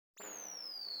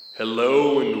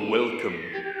Hello and welcome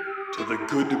to the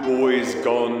Good Boys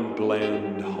Gone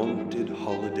Bland Haunted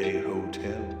Holiday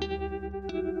Hotel.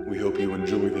 We hope you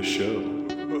enjoy the show.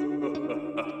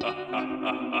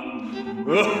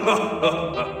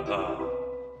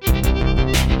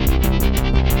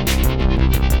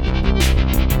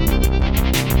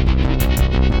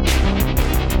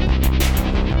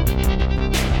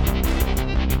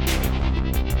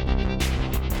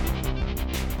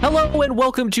 Hello and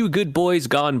welcome to Good Boys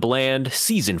Gone Bland,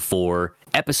 Season 4,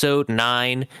 Episode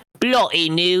 9, Bloody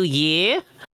New Year.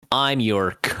 I'm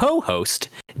your co-host,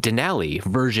 Denali,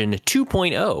 version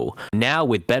 2.0, now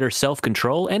with better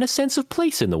self-control and a sense of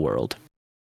place in the world.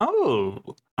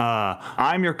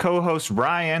 I'm your co-host,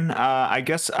 Ryan. I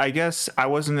guess I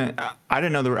wasn't, I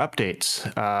didn't know there were updates.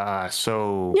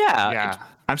 Yeah,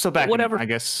 I'm still back. Whatever. I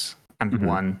guess I'm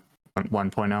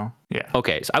 1.0. Yeah.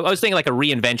 Okay, so I was thinking like a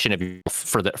reinvention of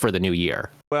yourself for the new year.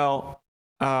 Well,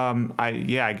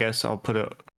 I guess I'll put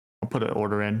an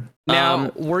order in.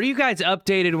 Now, were you guys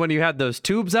updated when you had those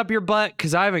tubes up your butt?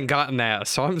 Because I haven't gotten that,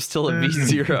 so I'm still at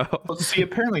V0. Well, see,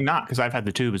 apparently not, because I've had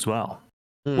the tube as well.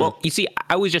 Well, you see,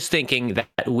 I was just thinking that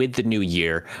with the new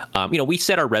year, we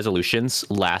set our resolutions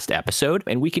last episode,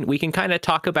 and we can kind of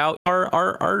talk about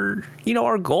our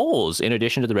goals in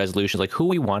addition to the resolutions, like who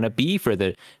we want to be for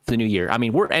the new year. I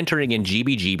mean, we're entering in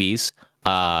GBGB's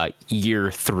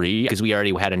year 3 because we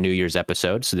already had a New Year's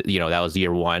episode, so that was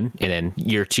year 1, and then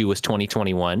year 2 was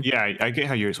 2021. Yeah, I get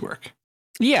how years work.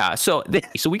 Yeah, so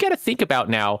we got to think about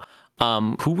now.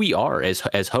 Who we are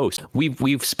as hosts.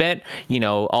 We've spent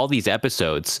all these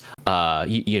episodes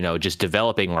just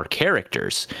developing our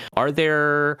characters. Are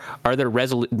there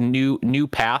new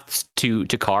paths to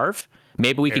carve?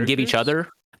 Maybe we can give each other.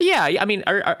 Yeah, I mean,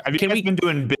 have you guys been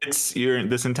doing bits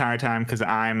this entire time? Because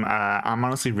I'm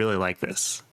honestly really like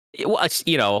this. Well,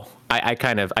 I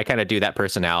kind of do that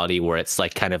personality where it's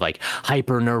like kind of like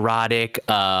hyper neurotic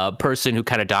person who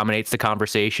kind of dominates the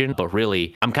conversation, but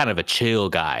really I'm kind of a chill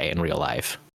guy in real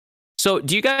life. So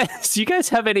do you guys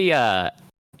have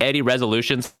any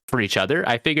resolutions for each other?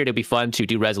 I figured it'd be fun to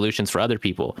do resolutions for other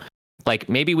people. Like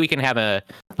maybe we can have an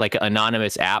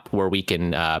anonymous app where we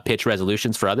can pitch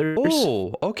resolutions for others.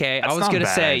 Oh, okay. I was gonna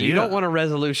say you don't want a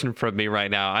resolution from me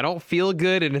right now. I don't feel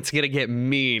good, and it's gonna get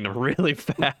mean really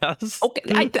fast.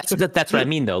 Okay, that's what I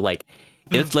mean though. Like,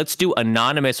 let's do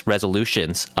anonymous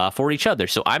resolutions for each other.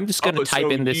 So I'm just gonna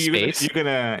type in this space.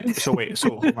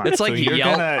 Hold on. It's like you're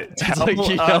Yelp. Gonna tell It's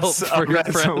like Yelp us for a your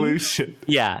resolution.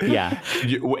 Yeah.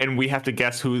 And we have to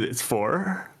guess who it's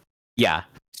for. Yeah.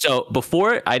 So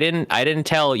before I didn't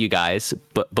tell you guys,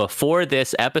 but before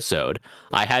this episode,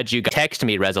 I had you text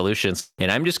me resolutions,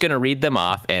 and I'm just gonna read them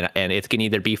off, and it can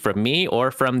either be from me or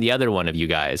from the other one of you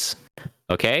guys.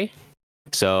 Okay?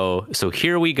 So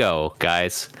here we go,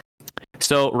 guys.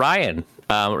 So Ryan,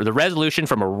 the resolution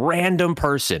from a random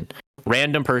person.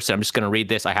 I'm just gonna read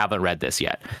this. I haven't read this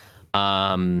yet.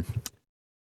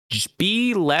 Just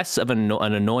be less of an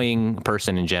annoying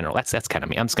person in general. That's kind of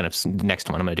me. I'm just gonna next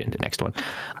one. I'm gonna do the next one.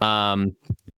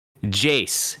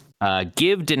 Jace,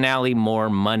 give Denali more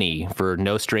money for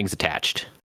no strings attached.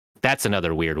 That's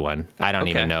another weird one. I don't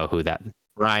even know who that.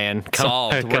 Ryan,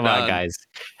 come on, guys.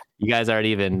 You guys aren't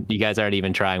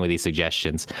even trying with these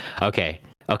suggestions. Okay.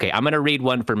 I'm gonna read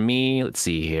one for me. Let's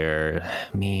see here.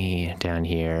 Me down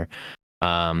here.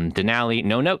 Denali,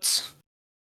 no notes.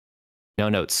 No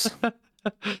notes.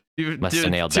 You must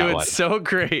have nailed that one. So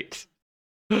great.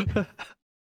 So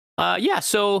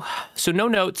no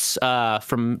notes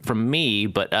from me,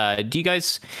 but do you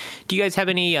guys have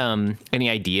any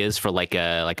ideas for like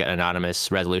an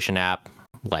anonymous resolution app,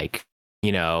 like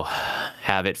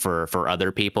have it for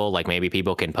other people, like maybe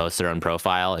people can post their own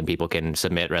profile and people can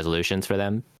submit resolutions for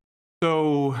them?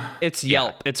 So it's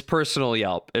Yelp. Yeah. It's personal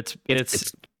Yelp. It's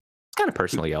kind of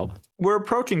personal Yelp. We're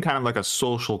approaching kind of like a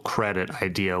social credit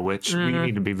idea, which we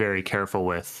need to be very careful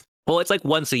with. Well, it's like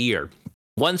once a year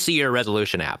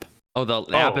resolution app. Oh, the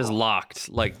app is locked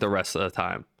like the rest of the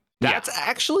time. That's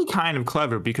actually kind of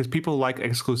clever because people like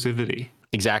exclusivity.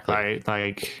 Exactly. Right?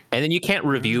 Like, and then you can't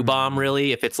review bomb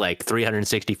really if it's like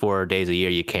 364 days a year.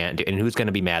 You can't do, and who's going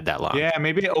to be mad that long? Yeah,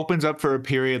 maybe it opens up for a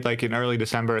period like in early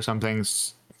December or something,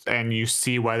 and you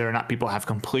see whether or not people have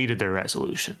completed their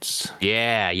resolutions.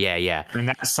 Yeah. And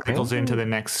that cycles into the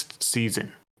next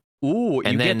season. Ooh,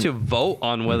 and you get to vote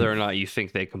on whether or not you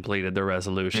think they completed their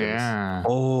resolutions. Yeah.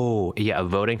 Oh, yeah, a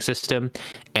voting system.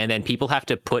 And then people have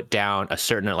to put down a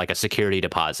certain, like a security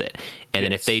deposit. And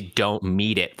then if they don't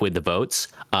meet it with the votes,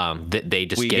 they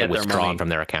just get it withdrawn from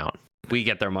their account. We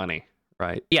get their money,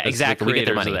 right? Yeah, exactly. We get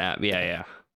their money. Of that. Yeah.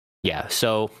 Yeah.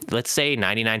 So let's say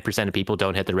 99% of people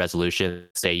don't hit the resolution,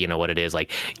 say, you know what it is,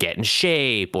 like get in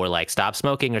shape or like stop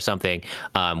smoking or something.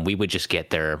 We would just get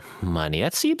their money.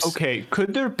 That seems okay.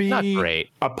 Could there be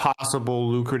a possible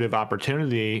lucrative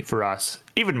opportunity for us?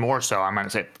 Even more so, I'm going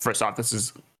to say, first off, this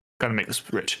is going to make us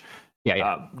rich.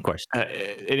 Yeah, of course.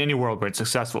 In any world where it's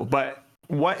successful. But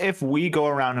what if we go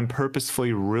around and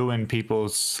purposefully ruin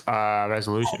people's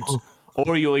resolutions?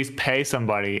 Or you at least pay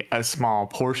somebody a small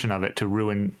portion of it to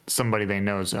ruin somebody they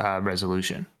know's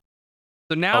resolution.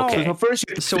 So now, so first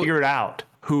you have to figure it out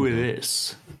who it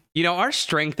is. You know, our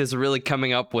strength is really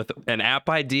coming up with an app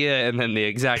idea and then the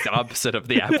exact opposite of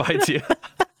the app idea.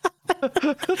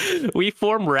 We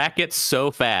form rackets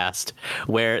so fast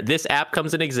where this app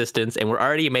comes in existence and we're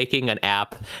already making an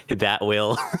app that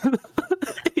will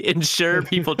ensure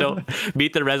people don't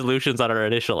meet the resolutions on our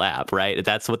initial app, right?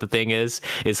 That's what the thing is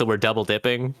so we're double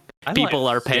dipping. People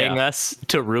are paying us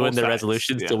to ruin the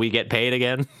resolutions so we get paid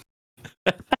again.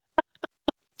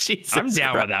 Jesus I'm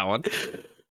down with that one.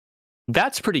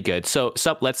 That's pretty good. So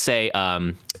let's say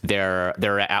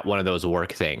they're at one of those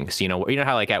work things. You know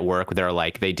how like at work they're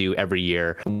like they do every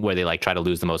year where they like try to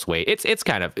lose the most weight. It's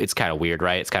kind of weird,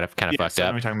 right? It's kind of fucked up. What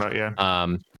are we talking about?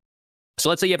 Yeah. So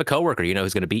let's say you have a coworker,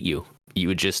 who's going to beat you. You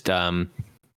would just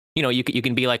you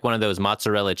can be like one of those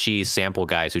mozzarella cheese sample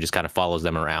guys who just kind of follows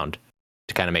them around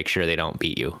to kind of make sure they don't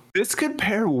beat you. This could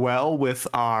pair well with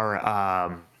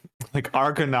our like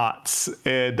Argonauts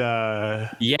and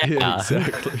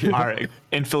exactly. our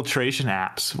infiltration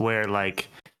apps where like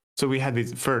so we had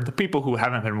these for the people who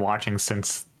haven't been watching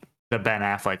since the Ben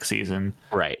Affleck season,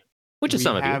 right? Which is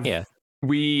some of you, yeah.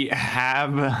 We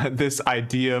have this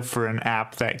idea for an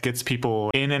app that gets people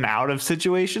in and out of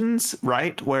situations,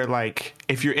 right? Where like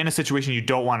if you're in a situation you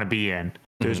don't want to be in,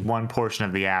 there's one portion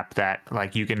of the app that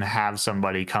like you can have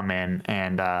somebody come in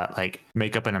and like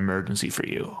make up an emergency for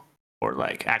you. Or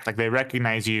like act like they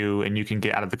recognize you and you can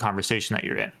get out of the conversation that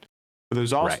you're in. But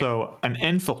there's also an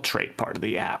infiltrate part of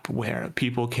the app where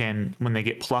people can, when they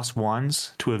get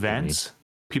 +1s to events,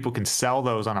 people can sell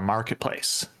those on a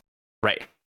marketplace. Right.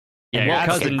 Yeah, your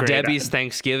cousin Debbie's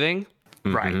Thanksgiving.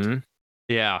 Right.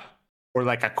 Yeah. Or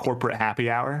like a corporate happy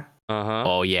hour.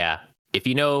 Oh, yeah. If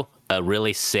you know a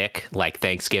really sick like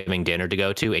Thanksgiving dinner to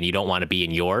go to and you don't want to be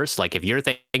in yours, like if your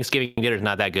Thanksgiving dinner is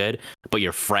not that good, but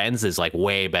your friend's is like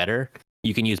way better,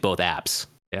 you can use both apps.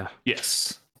 Yeah.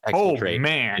 Yes. Exfiltrate,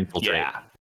 man. Infiltrate.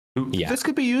 Yeah. This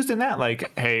could be used in that.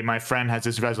 Like, hey, my friend has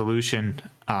this resolution.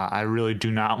 I really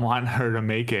do not want her to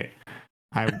make it.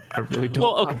 I really don't.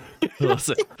 Well,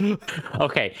 okay.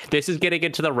 Okay, this is getting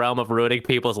into the realm of ruining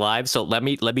people's lives. So let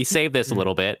me save this a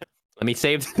little bit. Let me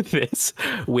save this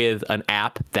with an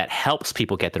app that helps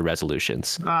people get their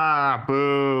resolutions.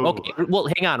 Boo. Okay, well,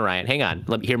 hang on, Ryan. Hang on.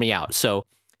 Hear me out. So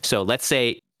let's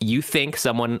say you think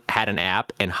someone had an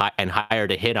app and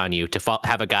hired a hit on you to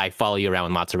have a guy follow you around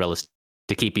with mozzarella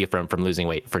to keep you from losing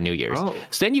weight for New Year's. Oh.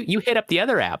 So then you hit up the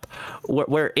other app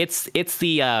where it's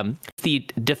the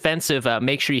defensive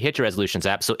make sure you hit your resolutions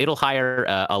app. So it'll hire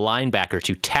a linebacker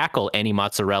to tackle any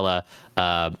mozzarella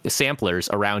samplers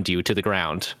around you to the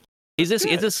ground. Is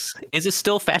this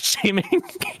still fat shaming?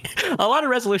 A lot of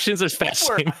resolutions are fat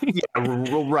shaming.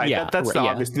 Yeah, right. Yeah, that's the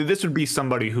obvious. This would be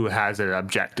somebody who has an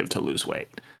objective to lose weight.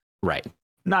 Right.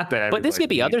 Not that. But this could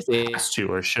be other things.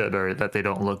 To or should, or that they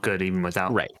don't look good even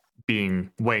without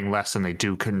weighing less than they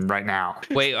do right now.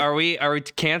 Wait, are we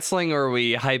canceling or are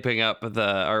we hyping up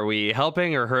are we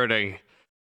helping or hurting?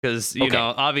 Because you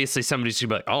know, obviously somebody's gonna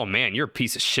be like, oh man, you're a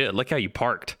piece of shit. Look how you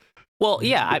parked. Well,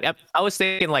 yeah, I was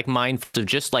thinking like mindful of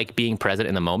just like being present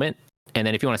in the moment. And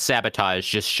then if you want to sabotage,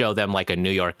 just show them like a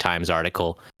New York Times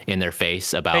article in their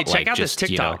face about hey, check out this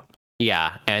TikTok.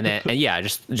 And then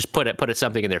just put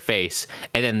something in their face.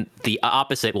 And then the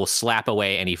opposite will slap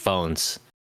away any phones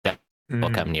that will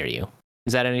come near you.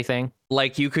 Is that anything?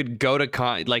 Like you could go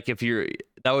to like if you're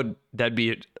that'd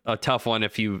be a tough one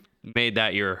if you made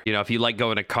that if you like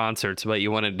going to concerts but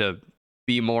you wanted to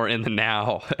be more in the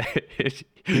now.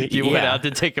 You went out to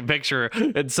take a picture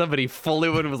and somebody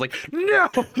flew in and was like, no!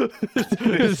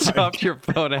 Just dropped your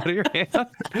phone out of your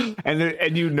hand.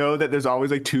 And you know that there's always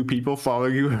like two people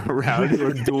following you around who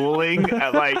are dueling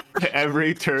at like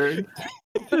every turn.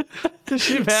 So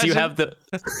you have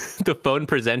the phone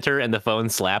presenter and the phone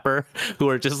slapper who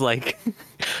are just like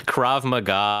Krav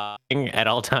Maga at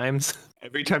all times.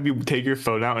 Every time you take your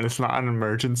phone out and it's not an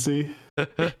emergency.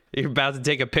 You're about to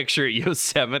take a picture at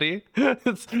Yosemite.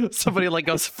 Somebody like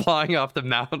goes flying off the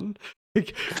mountain.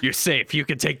 Like, you're safe. You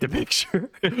can take the picture.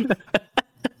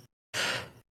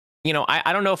 You know,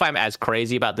 I don't know if I'm as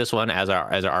crazy about this one as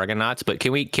our Argonauts, but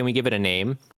can we give it a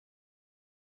name?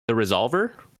 The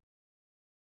Resolver?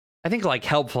 I think like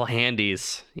helpful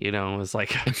handies, is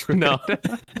like No.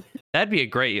 that'd be a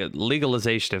great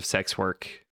legalization of sex work.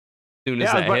 Soon as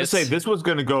Yeah, I was that about hits. to say this was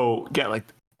going to get like,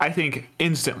 I think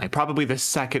instantly, probably the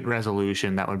second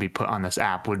resolution that would be put on this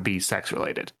app would be sex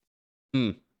related.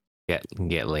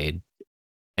 Get laid,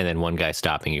 and then one guy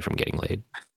stopping you from getting laid.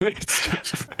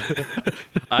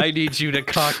 I need you to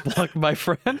cock block my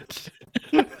friend.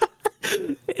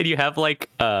 And you have like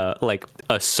a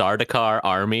Sardaukar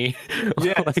army,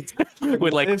 Yes.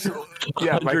 with like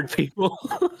Yeah, 100 people.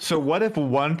 So what if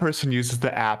one person uses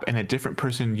the app and a different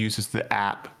person uses the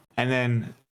app, and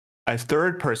then a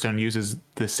third person uses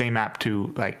the same app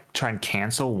to like try and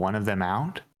cancel one of them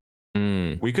out?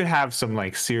 We could have some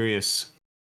like serious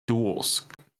duels.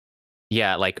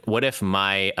 Yeah, like what if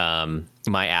my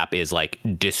my app is like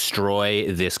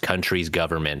destroy this country's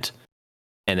government,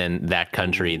 and then that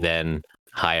country then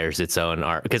hires its own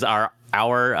because our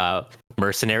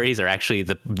mercenaries are actually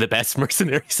the best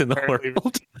mercenaries in the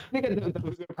world.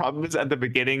 The problem is at the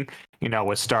beginning,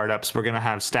 with startups, we're gonna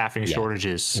have staffing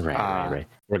shortages. Right.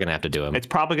 We're gonna have to do them. It's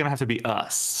probably gonna have to be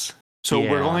us. So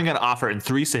we're only gonna offer in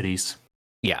 3 cities.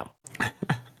 Yeah.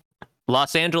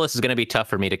 Los Angeles is gonna be tough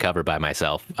for me to cover by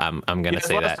myself. I'm gonna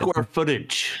say that. Square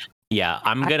footage. Yeah,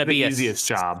 I'm gonna be the easiest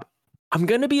job. I'm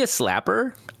gonna be a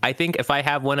slapper. I think if I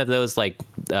have one of those like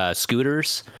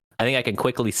scooters, I think I can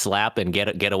quickly slap and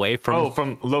get away from. Oh,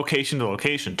 from location to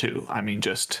location too. I mean,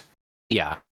 just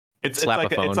yeah. it's Slap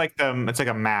like a phone. it's like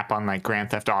a map on like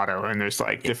Grand Theft Auto, and there's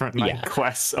like different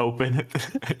quests open.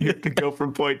 You have to go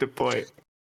from point to point.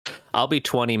 I'll be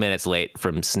 20 minutes late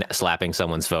from slapping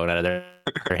someone's phone out of their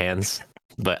hands,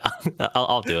 but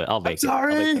I'll do it. I'll make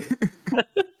Sorry.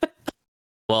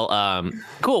 Well,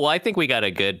 cool. Well, I think we got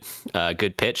a good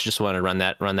pitch. Just want to run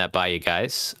that by you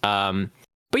guys. But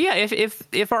yeah,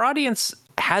 if our audience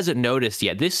hasn't noticed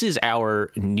yet, this is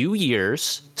our New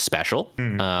Year's special.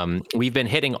 We've been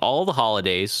hitting all the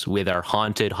holidays with our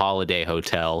Haunted Holiday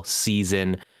Hotel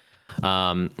season.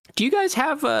 Do you guys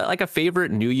have like a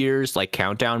favorite New Year's like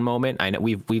countdown moment? I know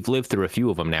we've lived through a few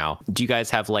of them now. Do you guys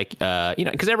have like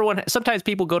because sometimes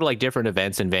people go to like different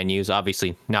events and venues,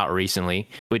 obviously not recently,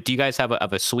 but do you guys have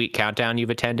a sweet countdown you've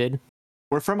attended?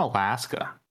 We're from Alaska.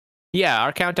 Yeah,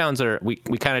 our countdowns are we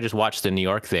kind of just watch the New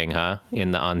York thing, huh?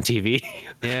 On TV.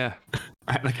 Yeah.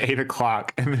 At like 8:00,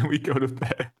 and then we go to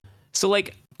bed. So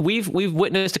like we've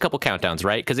witnessed a couple countdowns,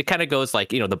 right? Because it kind of goes like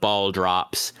the ball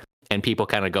drops. And people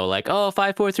kind of go like, oh,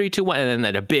 5, 4, 3, 2, 1, and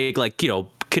then a big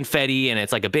confetti, and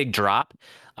it's like a big drop.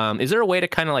 Is there a way to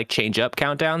kind of like change up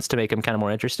countdowns to make them kind of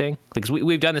more interesting? Because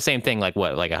we've done the same thing like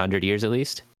 100 years at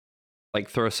least. Like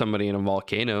throw somebody in a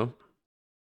volcano.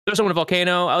 Throw someone in a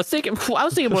volcano. I was thinking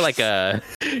more like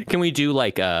can we do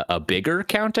like a bigger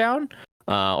countdown?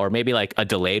 Or maybe like a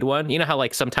delayed one. You know how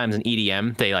like sometimes in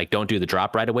EDM they like don't do the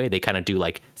drop right away. They kind of do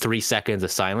like 3 seconds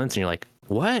of silence, and you're like,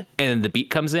 what? And then the beat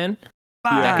comes in.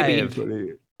 5,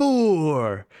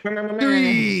 4,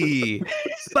 3,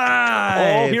 5.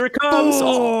 Oh, here it comes.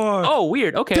 4, oh,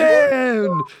 weird. Okay. 10,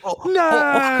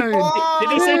 9. Did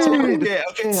he say 10? Okay.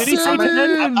 Did he say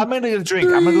 10? I'm gonna get a drink.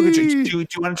 I'm gonna go get a drink. Do you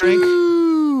want a drink?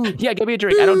 2, Yeah, give me a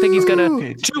drink. I don't think he's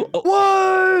gonna. 2,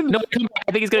 1. No, come back.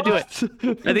 I think he's gonna do it.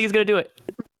 I think he's gonna do it.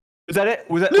 Was that it?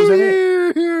 Was that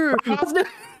it?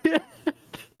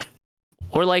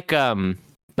 Or like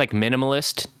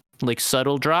minimalist, like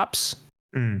subtle drops.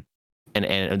 And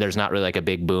there's not really like a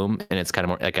big boom, and it's kind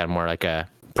of more like a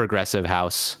progressive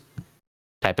house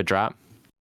type of drop.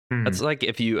 That's like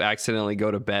if you accidentally go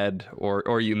to bed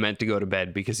or you meant to go to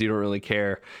bed because you don't really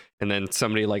care, and then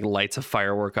somebody like lights a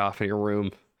firework off in your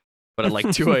room, but at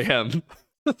like 2 a.m.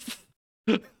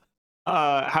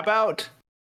 How about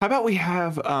we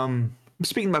have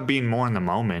speaking about being more in the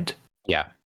moment, Yeah.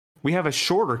 we have a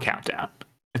shorter countdown.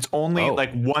 It's only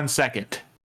like 1 second.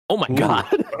 Oh my god.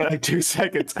 Like 2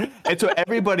 seconds. And so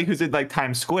everybody who's in like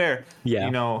Times Square,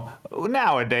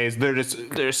 nowadays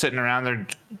they're sitting around, they're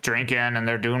drinking and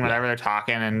they're doing whatever, they're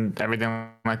talking and everything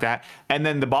like that. And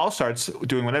then the ball starts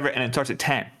doing whatever, and it starts at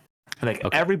 10. Like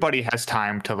everybody has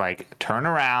time to like turn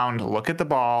around, look at the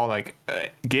ball, like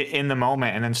get in the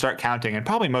moment, and then start counting. And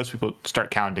probably most people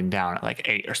start counting down at like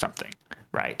 8 or something,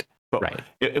 right? But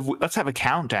let's have a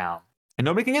countdown, and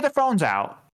nobody can get their phones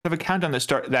out. Have a countdown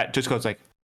that just goes like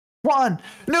 1,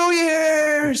 New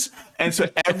Year's, and so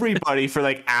everybody for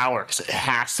like hours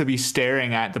has to be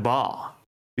staring at the ball,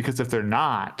 because if they're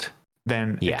not,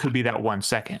 then it could be that 1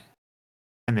 second,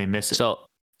 and they miss it. So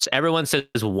everyone says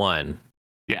 1.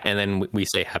 Yeah. And then we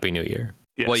say Happy New Year.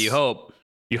 Yes. Well, you hope.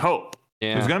 You hope.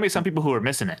 Yeah. There's gonna be some people who are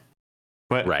missing it.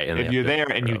 But Right, and if they you're have to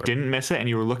there and you over. didn't miss it, and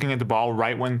you were looking at the ball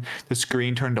right when the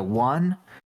screen turned to 1,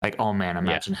 Like, oh man,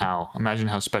 imagine how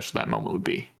special that moment would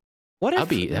be. What if That'd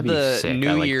be the sick. I New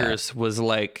like that. Year's was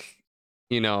like,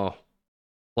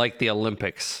 like the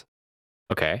Olympics,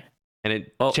 Okay. and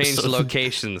it Oh, changed so-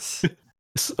 locations?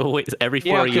 So wait, every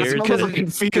 4 Yeah, years.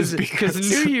 because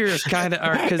New Year's kind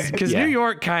of, because Yeah. New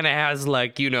York kind of has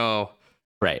like,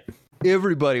 Right.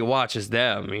 everybody watches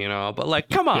them, but like,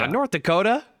 come on, Yeah. North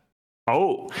Dakota.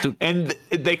 Oh, and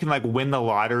they can like win the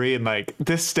lottery, and like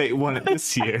this state won it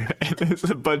this year. And there's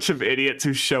a bunch of idiots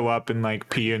who show up and like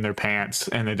pee in their pants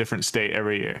in a different state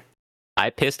every year. I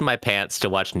pissed my pants to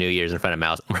watch New Year's in front of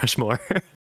Mount Rushmore.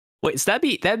 Wait, so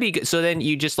that'd be good. So then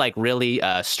you just like really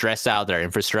stress out their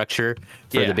infrastructure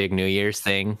for Yeah. the big New Year's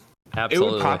thing. Absolutely.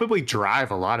 It would probably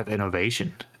drive a lot of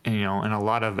innovation, and a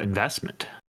lot of investment.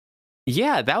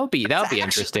 Yeah, that would be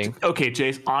interesting. Okay,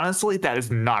 Jace, honestly, that is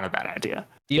not a bad idea.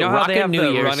 You know how they Rockin' have New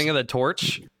the Year's- running of the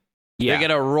torch? Yeah, They're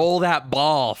gonna roll that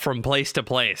ball from place to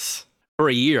place. for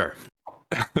a year.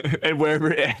 And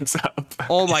wherever it ends up.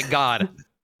 Oh my god.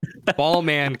 Ball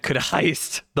man could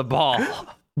heist the ball.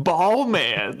 Ball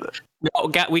man.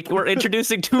 Oh, we're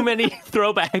introducing too many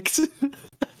throwbacks.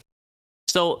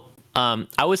 So,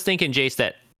 I was thinking, Jace,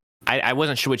 that I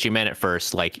wasn't sure what you meant at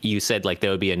first. Like you said, like there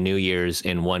would be a New Year's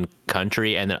in one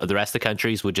country, and the rest of the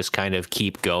countries would just kind of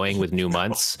keep going with new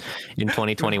months in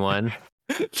 2021,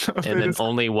 and then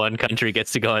only one country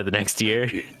gets to go in the next year.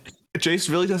 Jace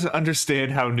really doesn't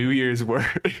understand how New Year's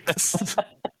works.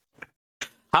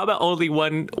 How about only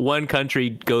one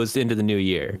country goes into the new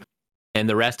year, and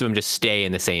the rest of them just stay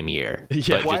in the same year,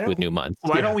 Yeah. but Why just with don't- new months?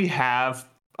 Why don't we have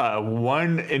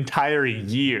one entire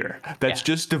year that's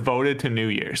just devoted to New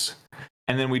Year's?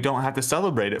 And then we don't have to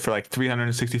celebrate it for like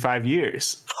 365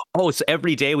 years. Oh, so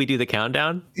every day we do the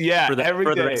countdown Yeah, for the day.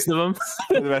 rest of them.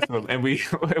 For the rest of them. And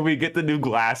we get the new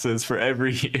glasses for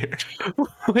every year.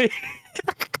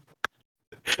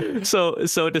 So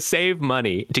to save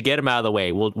money, to get them out of the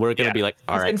way, we're gonna be like,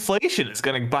 all right, Inflation is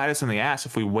going to bite us in the ass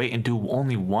if we wait and do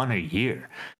only one a year.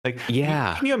 Like,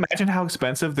 Yeah. Can you imagine how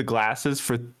expensive the glasses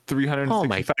for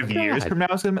 365 years God. from now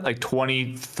is going to be? Like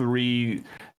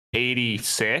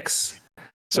 2386.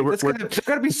 So Like, they're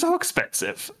going to be so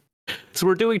expensive. So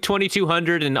we're doing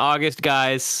 2200 in August,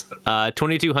 guys.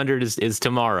 2200 is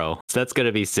tomorrow, so that's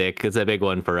gonna be sick. It's a big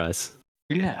one for us.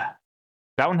 Yeah,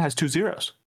 that one has 2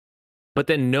 zeros. But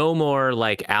then no more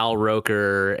like Al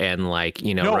Roker and like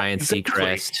No, Ryan exactly.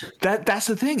 Seacrest. That's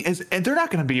the thing is, and they're not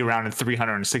going to be around in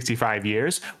 365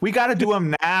 years. We got to do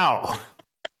them now.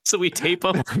 So we tape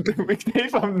them. We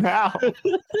tape them now.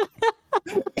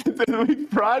 And then we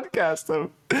broadcast them,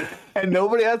 and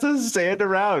nobody has to stand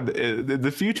around in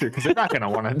the future because they're not going to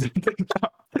want to.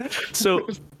 So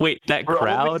wait, that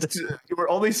crowd. We're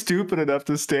only stupid enough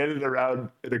to stand around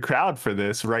in a crowd for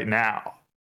this right now.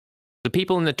 The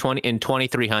people in the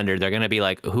 2300, they're gonna be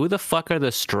like, who the fuck are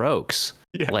the Strokes?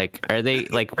 Yeah. Like, are they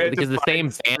like We had to because the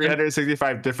find same band?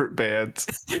 365 different bands.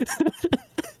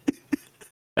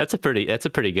 That's a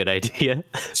pretty good idea.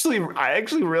 I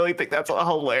actually really think that's a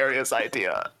hilarious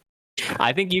idea.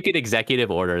 I think you could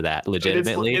executive order that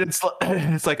legitimately.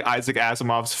 It's like Isaac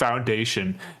Asimov's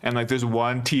Foundation, and like there's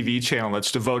one TV channel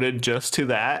that's devoted just to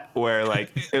that, where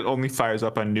like it only fires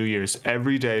up on New Year's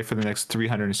every day for the next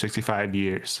 365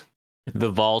 years. The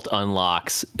vault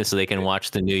unlocks so they can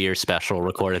watch the New Year special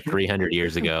recorded 300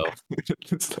 years ago.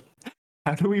 It's like,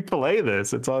 how do we play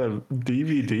this? It's on a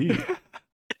DVD.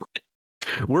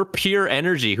 We're pure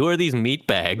energy. Who are these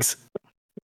meatbags?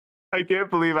 I can't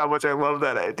believe how much I love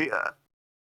that idea.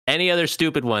 Any other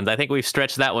stupid ones? I think we've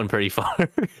stretched that one pretty far.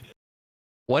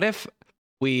 What if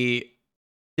we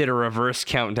did a reverse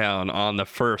countdown on the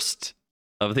first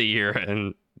of the year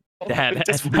and had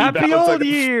Just happy rebounds old like a-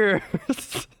 year?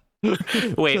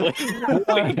 wait,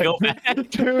 go back.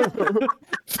 2,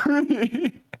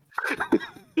 3.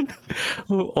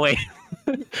 Wait,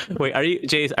 are you,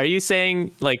 Jace? Are you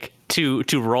saying like to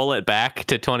roll it back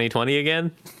to 2020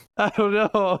 again? I don't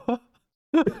know.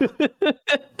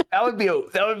 That would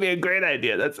be a great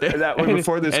idea. That one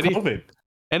before this COVID.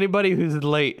 Anybody who's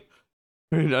late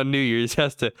on New Year's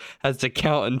has to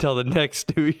count until the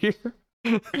next New Year.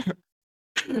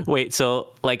 Wait, so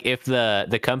like if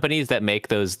the companies that make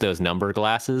those number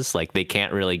glasses, like they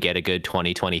can't really get a good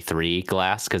 2023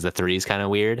 glass because the 3 is kind of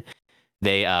weird.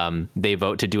 They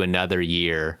vote to do another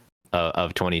year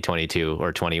of 2022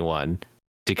 or 21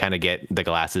 to kind of get the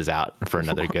glasses out for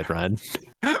another good run.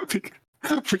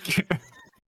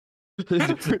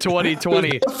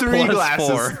 2020 3 plus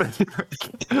glasses.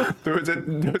 4. there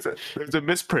was a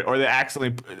misprint, or they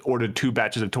accidentally ordered 2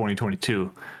 batches of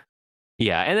 2022.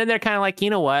 Yeah, and then they're kind of like, you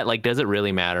know what? Like, does it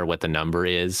really matter what the number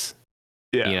is?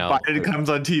 Yeah, You know, Biden comes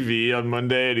on TV on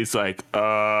Monday and he's like,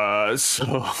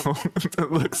 so it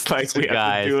looks like we have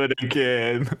Guys. to do it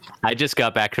again. I just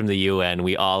got back from the UN.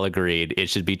 We all agreed it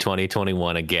should be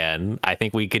 2021 again. I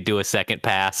think we could do a second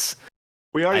pass.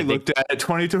 We already I think- looked at it.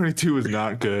 2022 is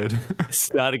not good.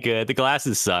 It's not good. The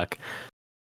glasses suck.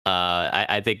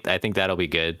 I think that'll be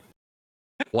good.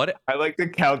 What? I like the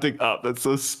counting up. That's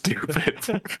so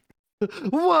stupid.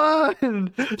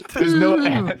 1. There's no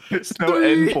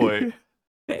end point.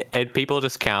 And people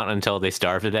just count until they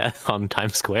starve to death on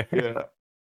Times Square. Yeah.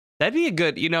 That'd be a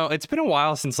good, it's been a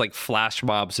while since like flash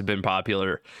mobs have been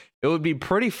popular. It would be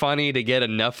pretty funny to get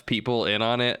enough people in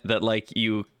on it that like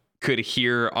you could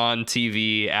hear on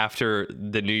TV after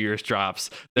the New Year's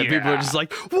drops that people are just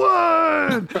like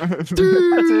 1,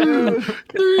 2, 3.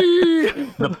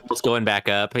 The polls going back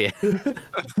up. Yeah.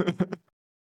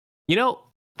 You know,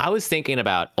 I was thinking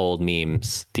about old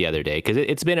memes the other day because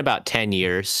it's been about 10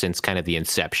 years since kind of the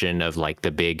inception of like the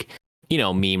big,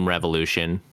 meme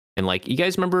revolution. And like, you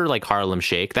guys remember like Harlem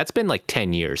Shake? That's been like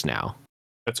 10 years now.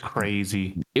 That's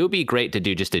crazy. It would be great to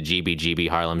do just a GBGB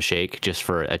Harlem Shake just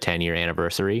for a 10-year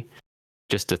anniversary,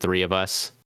 just the three of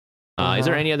us. Is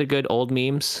there any other good old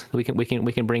memes we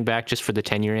can bring back just for the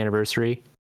 10-year anniversary?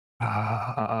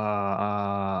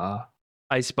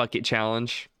 Ice bucket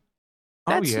challenge.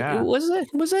 Yeah. Was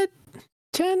it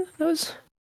 10? That was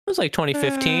like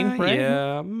 2015, right?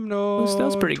 Yeah, no. That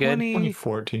was pretty good.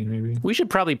 2014 maybe. We should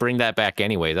probably bring that back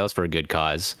anyway. That was for a good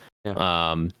cause.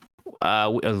 Yeah.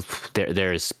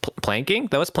 There's planking.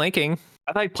 That was planking.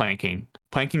 I like planking.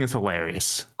 Planking is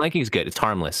hilarious. Planking's good. It's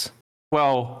harmless.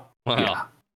 Well, Wow. yeah.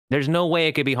 There's no way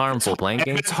it could be harmful. If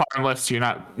Planking. it's harmless, you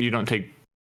don't take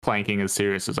planking as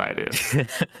serious as I do.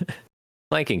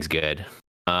 Planking's good.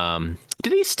 Do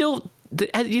these still? Do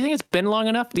you think it's been long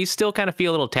enough? These still kind of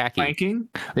feel a little tacky. Planking?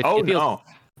 It Oh feels- no.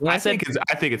 When I think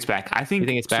it's back. I think, You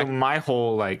think it's back? So my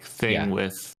whole like thing Yeah.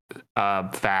 with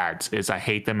fads is I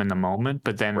hate them in the moment,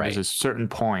 but then Right. there's a certain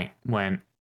point when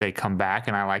they come back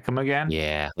and I like them again.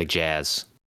 Yeah, like jazz.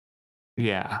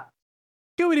 Yeah.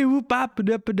 Scatting.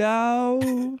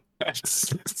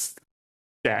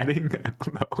 Scatting? I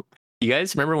don't You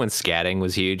guys remember when scatting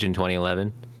was huge in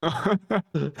 2011? know.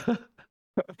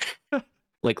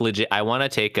 Like legit, I want to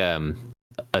take a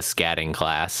scatting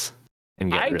class. And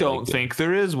get I really don't good. think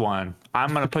there is one.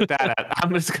 I'm gonna put that at.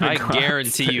 I'm just gonna. I go out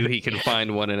guarantee and you say- he can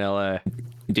find one in LA.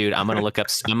 Dude, I'm gonna look up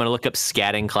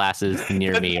scatting classes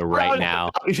near me right now.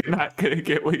 You're not gonna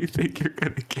get what you think you're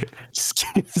gonna get.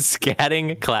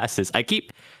 Scatting classes. I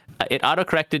keep it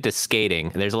autocorrected to skating.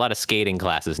 There's a lot of skating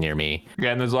classes near me.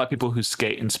 Yeah, and there's a lot of people who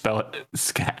skate and spell it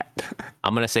scat.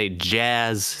 I'm gonna say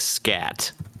jazz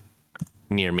scat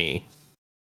near me.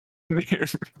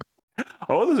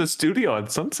 Oh, there's a studio on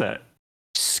Sunset.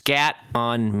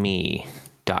 Scatonme.com.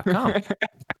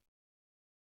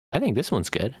 I think this one's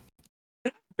good.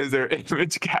 Is there an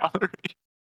image gallery?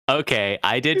 Okay,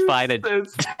 I did find a.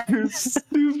 That's too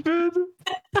stupid.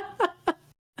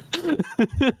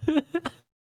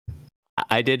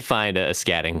 I did find a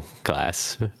scatting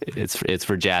class. It's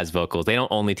for jazz vocals. They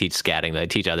don't only teach scatting; they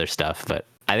teach other stuff. But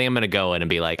I think I'm gonna go in and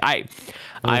be like, I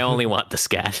only want the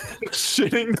scat.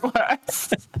 Shitting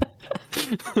class.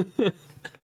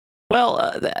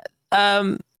 Well,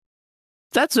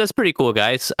 that's pretty cool,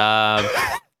 guys. But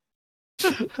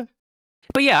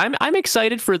yeah, I'm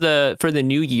excited for the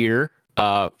new year.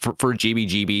 For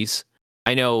GBGBs.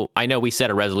 I know we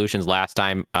set a resolutions last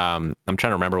time. I'm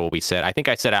trying to remember what we said. I think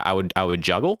I said I would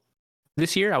juggle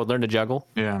this year. I would learn to juggle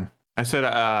Yeah, I said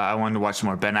I wanted to watch some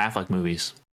more Ben Affleck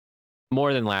movies.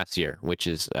 more than last year, which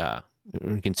is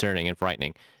concerning and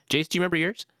frightening. Jace, do you remember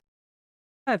yours?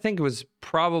 I think it was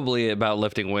probably about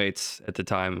lifting weights at the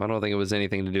time. I don't think it was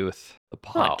anything to do with the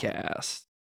podcast.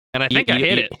 And I think I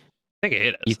hit it. I think I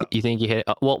hit it. so. You think you hit it?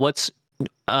 Well, what's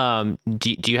do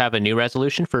you have a new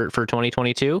resolution for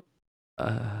 2022?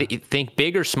 Think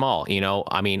big or small.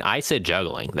 I mean, I said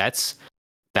juggling. That's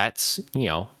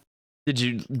Did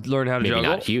you learn how to maybe juggle?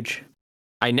 not huge.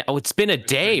 I know it's been a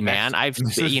day, man. I've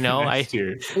Next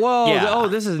year. Whoa! Yeah.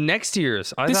 This is next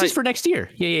year's. This is for next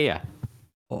year. Yeah.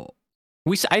 Oh.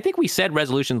 I think we said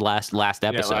resolutions last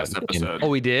episode. Yeah, last episode. Oh,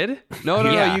 we did? No.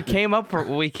 Yeah. You we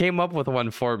came up with one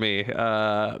for me.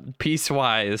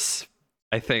 Piecewise,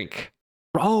 I think.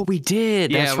 Oh, we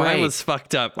did. Yeah, That's mine right. was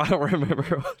fucked up. I don't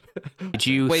remember. Did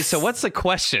you Wait, so what's the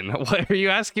question? What, are you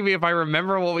asking me if I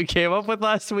remember what we came up with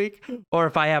last week, or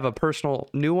if I have a personal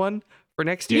new one for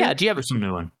next year? Yeah. Do you have There's some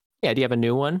new one. Yeah. Do you have a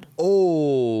new one?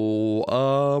 Oh,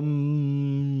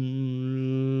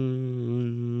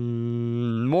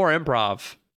 more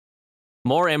improv.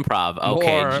 More improv.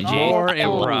 Okay, More GG. I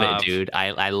love improv. it, dude.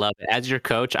 I love it. As your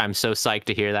coach, I'm so psyched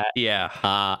to hear that. Yeah.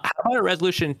 How about a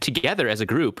resolution together as a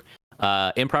group?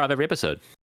 Improv every episode.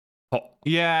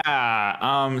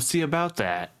 Yeah. See about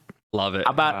that. Love it.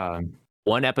 How about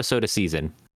one episode a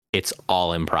season? It's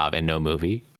all improv and no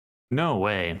movie. No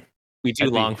way. We do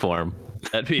That'd be- long form.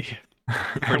 That'd be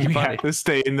pretty We funny. have to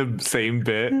stay in the same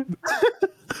bit.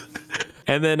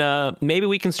 And then maybe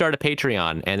we can start a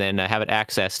Patreon and then have it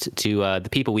accessed to the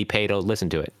people we pay to listen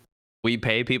to it. We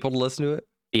pay people to listen to it.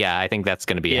 Yeah, I think that's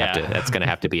gonna be Yeah. that's gonna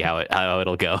have to be how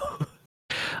it'll go.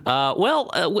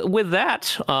 With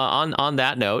that, on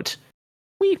that note,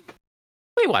 we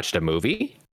watched a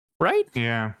movie, right?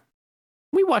 Yeah.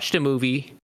 We watched a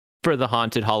movie for the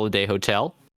Haunted Holiday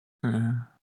Hotel. Do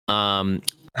we wanna-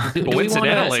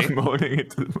 Coincidentally, Promoting it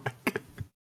to the mic.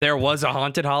 there was a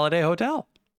haunted holiday hotel.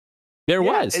 there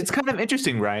Yeah, was It's kind of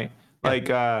interesting, right? Like,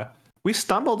 we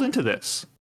stumbled into this.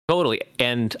 totally,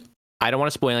 and I don't want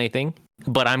to spoil anything,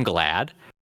 but I'm glad.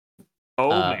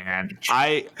 Oh Uh, man,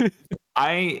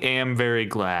 I am very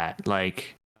glad.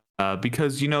 Like,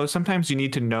 because sometimes you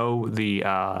need to know the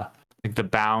like the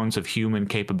bounds of human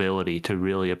capability to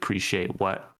really appreciate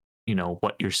what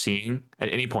you're seeing at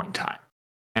any point in time.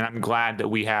 And I'm glad that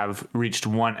we have reached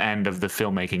one end of the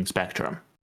filmmaking spectrum.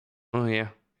 Oh yeah.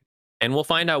 And we'll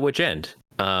find out which end.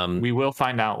 We will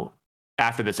find out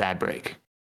after this ad break.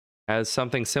 Has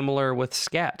something similar with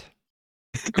scat.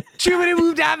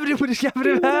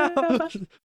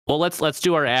 Well, let's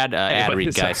do our ad Anyway,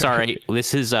 read, guys. sorry. Sorry,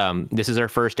 this is our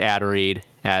first ad read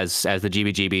as the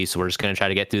GBGB, so we're just gonna try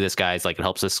to get through this, guys. Like, it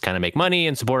helps us kind of make money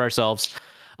and support ourselves.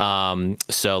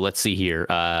 So let's see here.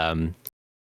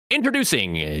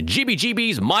 Introducing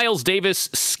GBGB's Miles Davis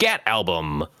scat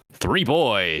album, Three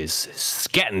Boys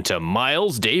Scatting to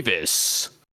Miles Davis,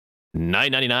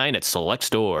 $9.99 at select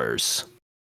stores.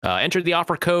 Enter the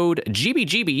offer code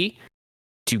GBGB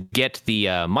to get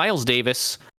the Miles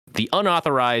Davis, the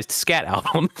unauthorized scat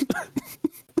album.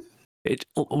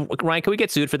 Ryan, can we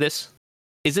get sued for this?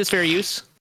 Is this fair use?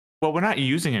 Well, we're not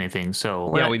using anything,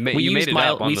 so Yeah, you made used it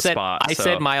up on the said, spot. I so.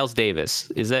 said Miles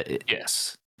Davis. Is that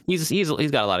yes. he's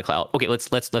got a lot of clout? Okay, let's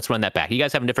run that back. You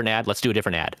guys have a different ad. Let's do a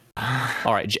different ad.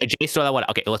 All right, Jace, throw that one.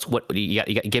 Okay,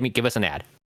 give us an ad.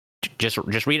 Just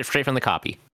read it straight from the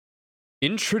copy.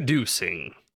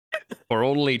 Introducing for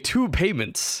only 2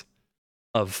 payments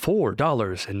of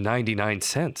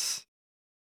 $4.99.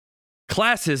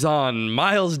 Classes on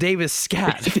Miles Davis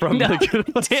scat from No, the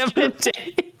Good Old damn it,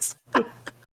 Jace.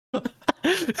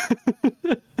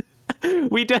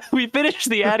 We finished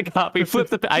the ad copy. Flip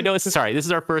the. I know. Sorry, this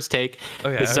is our first take.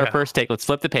 Okay, This is our first take. Let's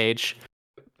flip the page.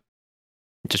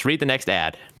 Just read the next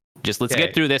ad. Just let's Okay.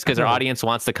 get through this because our audience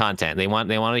wants the content. They want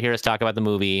to hear us talk about the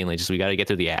movie, and we got to get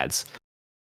through the ads.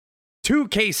 2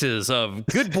 cases of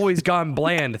Good Boys Gone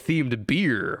Bland themed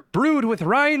beer brewed with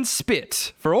Ryan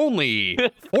Spit for only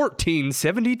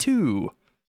 $14.72.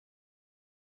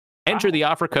 Enter the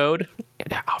offer code.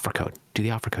 Offer code. Do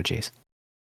the offer code, Jace.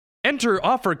 Enter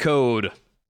offer code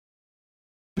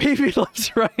Baby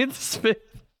Loves Ryan Spit.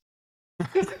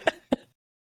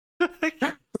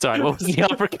 Sorry, what was the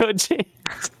offer code,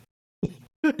 Jace?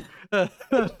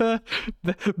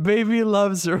 Baby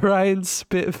Loves Ryan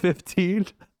Spit 15.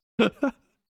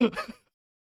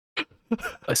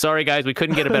 Sorry, guys, we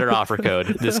couldn't get a better offer code.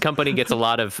 This company gets a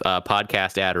lot of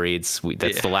podcast ad reads.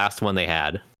 That's the last one they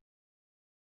had.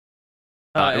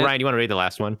 Ryan, do you want to read the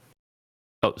last one?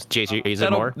 Oh, Jace, is there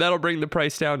more? That'll bring the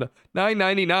price down to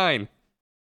 $9.99.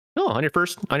 Oh, on your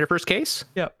first case?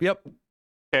 Yep.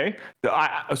 Okay. We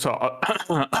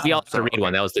also read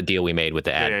one. That was the deal we made with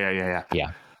the ad. Yeah.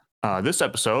 Yeah. This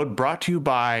episode brought to you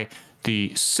by the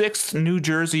 6th New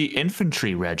Jersey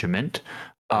Infantry Regiment,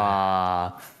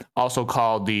 also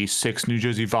called the 6th New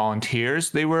Jersey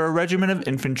Volunteers. They were a regiment of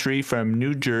infantry from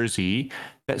New Jersey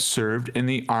that served in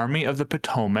the Army of the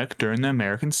Potomac during the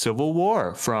American Civil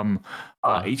War from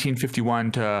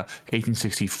 1851 to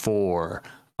 1864.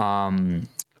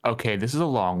 Okay, this is a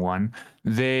long one.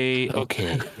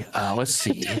 Let's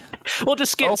see. Well,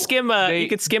 just skim. You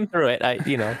could skim through it.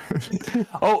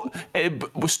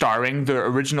 Starring the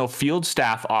original field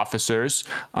staff officers,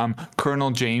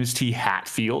 Colonel James T.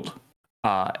 Hatfield,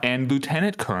 and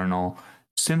Lieutenant Colonel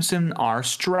Simpson R.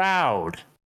 Stroud.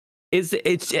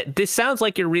 This sounds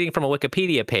like you're reading from a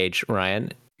Wikipedia page,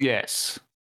 Ryan. Yes.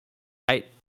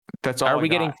 That's all I got.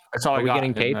 Are we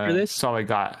getting paid for this? That's all I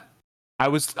got. I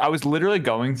was literally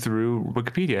going through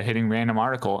Wikipedia, hitting random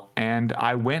article, and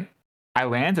I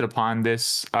landed upon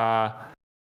this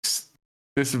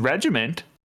regiment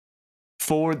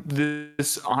for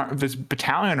this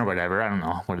battalion or whatever. I don't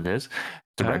know what it is.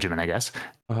 the Uh-huh. regiment, I guess.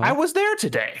 Uh-huh. I was there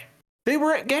today. They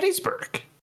were at Gettysburg.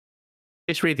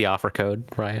 Just read the offer code,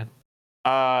 Ryan.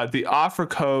 The offer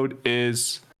code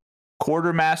is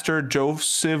Quartermaster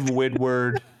Joseph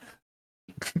Woodward,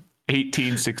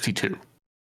 1862.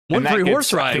 One And that free gets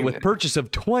horse ride something- with purchase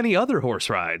of 20 other horse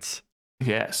rides.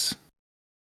 Yes.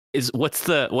 What's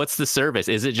the service?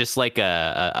 Is it just like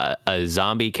a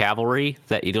zombie cavalry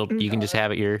that you can just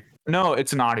have at your? No,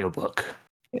 it's an audiobook.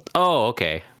 Oh,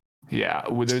 okay. Yeah,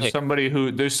 well, there's Sick. somebody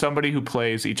who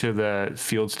plays each of the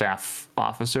field staff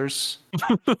officers.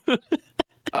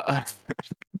 Uh,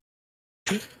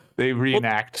 they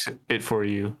reenact it for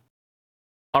you.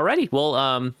 Alrighty,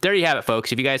 well, there you have it,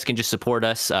 folks. If you guys can just support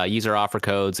us, use our offer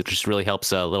codes, it just really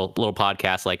helps a little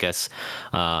podcast like us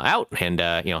out. And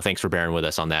thanks for bearing with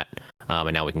us on that.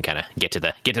 And now we can kind of get to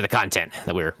the content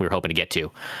that we were hoping to get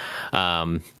to.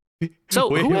 So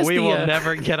we who has will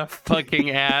never get a fucking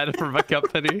ad from a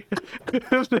company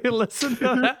if they listen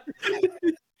to that.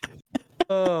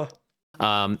 Oh,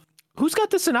 who's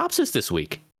got the synopsis this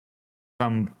week?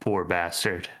 Some poor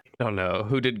bastard. don't know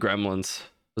who did Gremlins.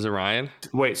 Was it Ryan?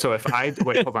 Wait, so hold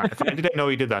on. If I didn't know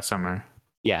you did that summer.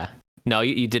 Yeah, no,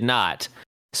 you did not.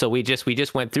 So we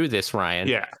just went through this, Ryan.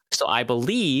 Yeah. So I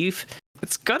believe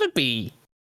it's gonna be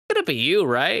you,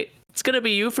 right? It's gonna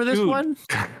be you for this Dude. one.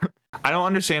 I don't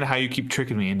understand how you keep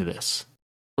tricking me into this.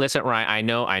 Listen, Ryan, I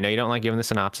know you don't like giving the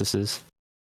synopsises.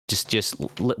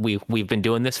 We've been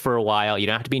doing this for a while. You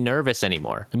don't have to be nervous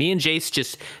anymore. Me and Jace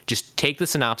just take the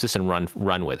synopsis and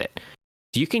run with it.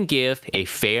 You can give a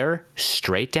fair,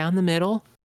 straight down the middle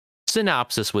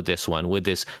synopsis with this one, with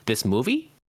this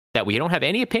movie that we don't have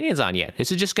any opinions on yet.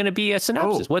 This is just going to be a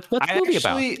synopsis. What's the movie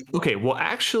about? Okay, well,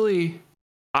 actually,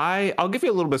 I'll give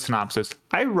you a little bit of synopsis.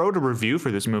 I wrote a review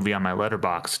for this movie on my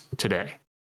Letterboxd today.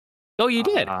 Oh, you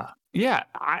did. Yeah,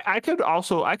 I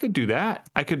could do that.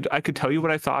 I could tell you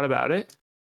what I thought about it.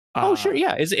 Oh, sure.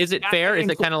 Yeah. Is it fair? Is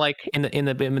it kind of like in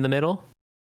the middle?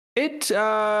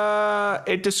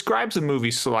 It describes the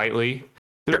movie slightly.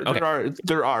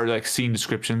 There are like scene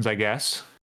descriptions, I guess.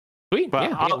 Sweet. But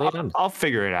Yeah, lay it on. I'll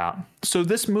figure it out. So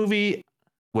this movie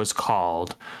was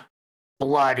called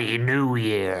Bloody New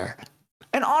Year.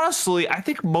 And honestly, I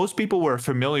think most people were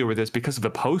familiar with this because of the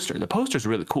poster. The poster's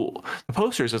really cool. The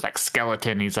poster is just like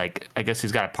skeleton. He's like, I guess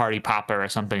he's got a party popper or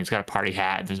something. He's got a party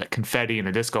hat. There's like confetti and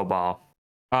a disco ball.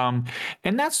 And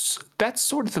that's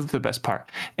sort of the best part.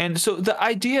 And so the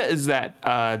idea is that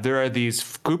there are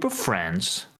these group of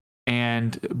friends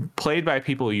and played by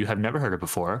people you have never heard of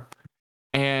before.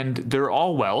 And they're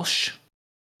all Welsh.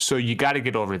 So you got to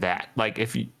get over that. Like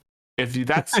if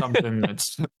that's something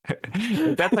that's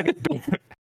like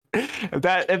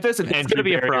if there's an entry gonna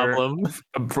be a barrier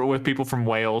problem with people from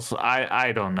Wales,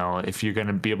 I don't know if you're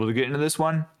gonna be able to get into this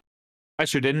one. I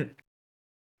sure didn't.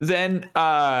 Then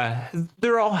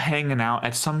they're all hanging out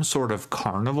at some sort of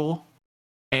carnival,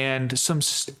 and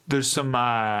there's some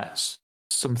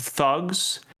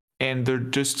thugs, and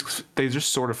they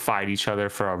just sort of fight each other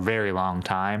for a very long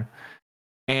time.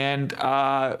 And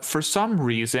for some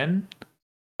reason,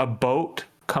 a boat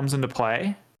comes into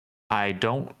play. I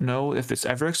don't know if it's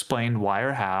ever explained why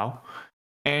or how.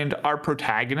 And our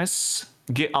protagonists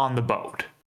get on the boat.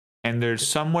 And they're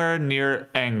somewhere near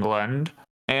England.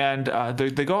 And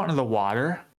they go out into the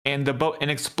water. And the boat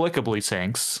inexplicably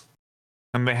sinks.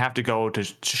 And they have to go to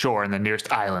shore in the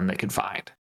nearest island they can find.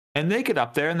 And they get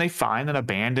up there and they find an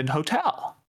abandoned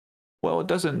hotel. Well, it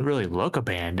doesn't really look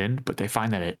abandoned, but they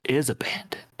find that it is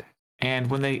abandoned. And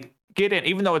when they get in,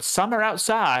 even though it's summer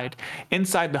outside,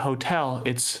 inside the hotel,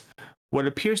 it's what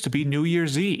appears to be New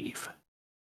Year's Eve.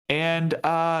 And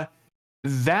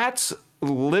that's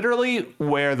literally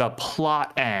where the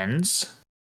plot ends.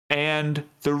 And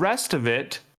the rest of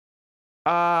it,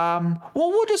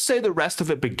 we'll just say the rest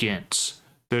of it begins.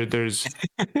 There's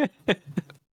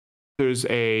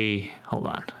a, hold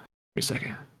on, wait a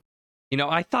second. You know,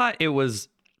 I thought it was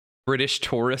British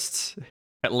tourists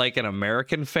at like an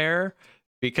American fair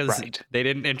because they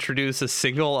didn't introduce a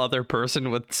single other person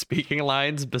with speaking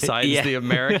lines besides the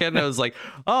American. I was like,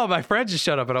 oh, my friend just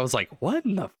showed up. And I was like, what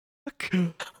in the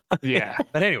fuck? Yeah.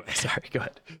 But anyway, sorry, go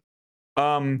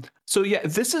ahead. So yeah,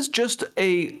 this is just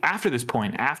after this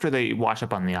point, after they wash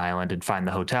up on the island and find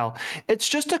the hotel, it's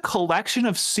just a collection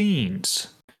of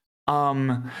scenes.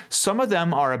 Some of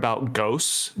them are about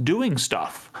ghosts doing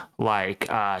stuff, like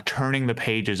turning the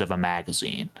pages of a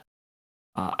magazine.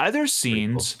 Other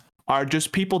scenes are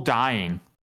just people dying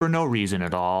for no reason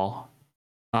at all.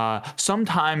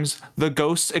 Sometimes the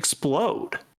ghosts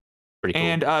explode. Pretty cool.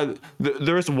 And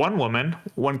there's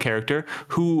one character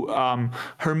who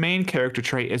her main character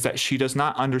trait is that she does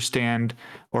not understand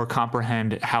or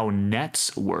comprehend how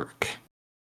nets work.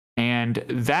 And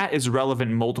that is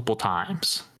relevant multiple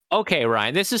times. Okay,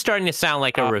 Ryan, this is starting to sound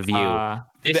like a review.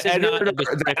 This The is not a editor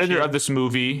description. of this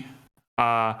movie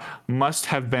must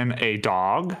have been a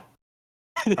dog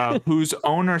whose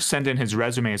owner sent in his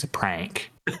resume as a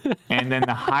prank. And then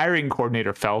the hiring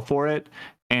coordinator fell for it.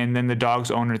 And then the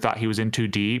dog's owner thought he was in too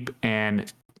deep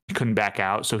and he couldn't back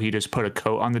out. So he just put a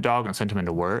coat on the dog and sent him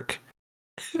into work.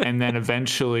 And then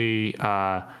eventually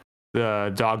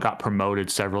the dog got promoted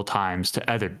several times to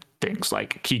other things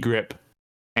like key grip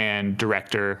and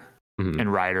director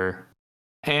and writer.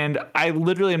 And I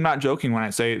literally am not joking when I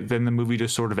say then the movie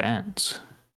just sort of ends.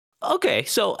 Okay,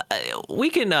 so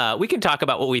we can talk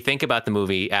about what we think about the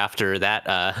movie after that.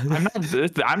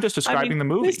 I'm just describing the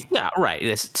movie. Yeah, right.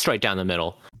 It's straight down the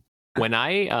middle. When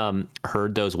I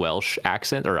heard those Welsh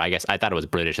accent, or I guess I thought it was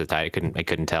British at the time. I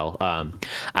couldn't tell.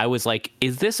 I was like,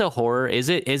 is this a horror? Is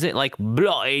it like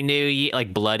bloody New Year?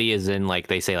 Like bloody as in like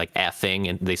they say like effing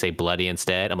and they say bloody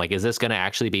instead. I'm like, is this gonna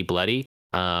actually be bloody?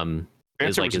 The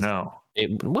answer was no.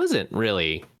 It wasn't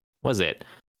really, was it?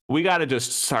 We got to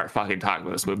just start fucking talking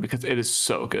about this movie because it is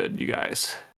so good, you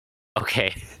guys.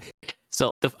 Okay,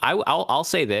 so I'll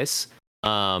say this.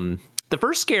 The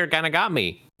first scare kind of got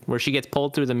me, where she gets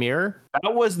pulled through the mirror.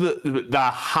 That was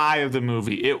the high of the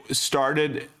movie. It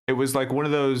was like one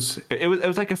of those. It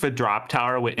was like if a drop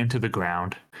tower went into the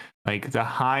ground. Like the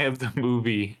high of the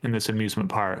movie in this amusement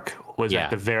park was at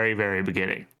the very, very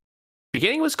beginning.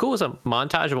 Beginning was cool. It was a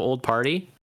montage of an old party,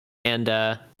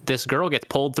 and this girl gets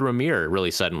pulled through a mirror really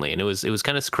suddenly, and it was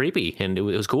kind of creepy and it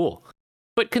was cool.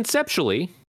 But conceptually,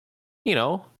 you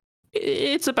know,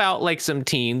 it's about like some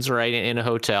teens, right, in a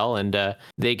hotel, and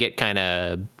they get kind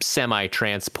of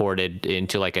semi-transported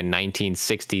into like a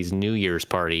 1960s New Year's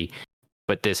party.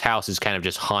 But this house is kind of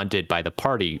just haunted by the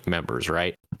party members,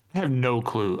 right? I have no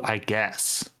clue, I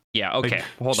guess. Yeah, okay.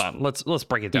 Hold on. Let's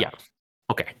break it down. Yeah.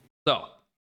 Okay. So,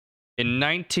 in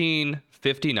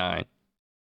 1959,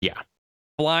 yeah,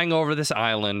 flying over this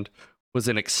island was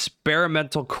an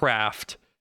experimental craft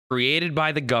created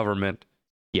by the government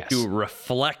to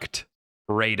reflect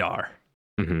radar.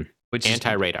 Mm-hmm. Which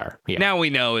anti-radar. Yeah. Now we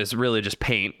know is really just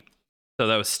paint. So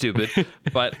that was stupid.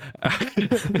 But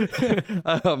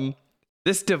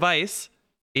this device,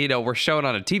 you know, we're shown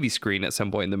on a TV screen at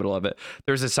some point in the middle of it.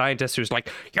 There's a scientist who's like,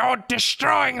 "You're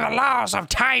destroying the laws of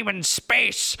time and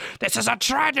space. This is a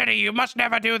tragedy. You must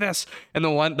never do this." And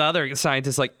the other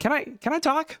scientist is like, "Can I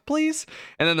talk, please?"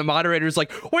 And then the moderator's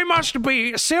like, "We must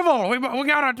be civil. We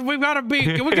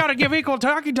gotta give equal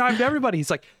talking time to everybody." He's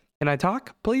like, "Can I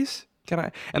talk, please? Can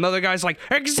I?" And the other guy's like,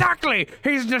 "Exactly.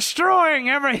 He's destroying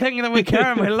everything that we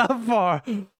care and we love for."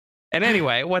 And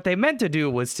anyway, what they meant to do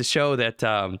was to show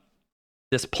that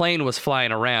this plane was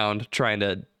flying around trying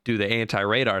to do the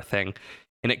anti-radar thing,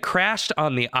 and it crashed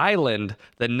on the island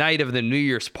the night of the New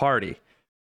Year's party.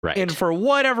 Right. And for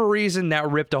whatever reason, that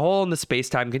ripped a hole in the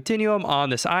space-time continuum on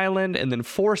this island and then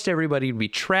forced everybody to be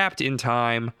trapped in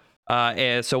time.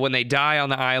 And so when they die on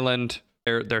the island,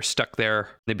 they're stuck there.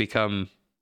 They become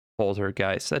older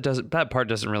guys. That part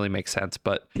doesn't really make sense,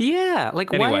 but yeah,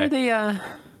 like anyway. Why are they?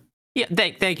 Yeah,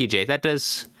 thank you, Jay. That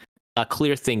does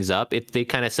clear things up. They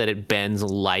kind of said it bends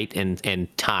light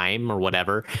and time or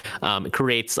whatever. It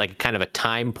creates like kind of a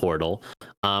time portal.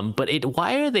 But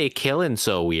why are they killing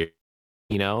so weird?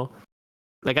 You know,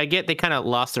 like I get they kind of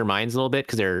lost their minds a little bit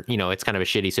because they're, you know, it's kind of a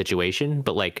shitty situation.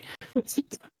 But like, it's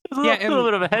a little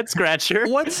bit of a head scratcher.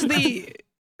 What's the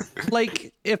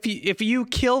like if you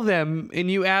kill them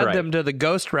and you add them to the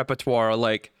ghost repertoire,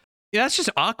 like that's just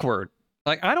awkward.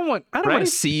 Like I don't want to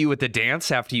see you at the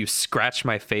dance after you scratch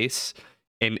my face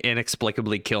and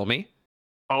inexplicably kill me.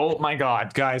 Oh my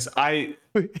god, guys!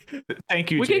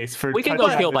 Thank you, Jace, for we can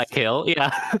go kill by kill.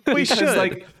 Yeah, we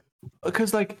should.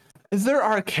 Because there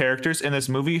are characters in this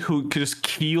movie who could just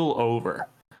keel over.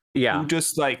 Yeah, who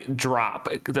just like drop.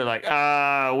 They're like,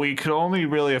 we could only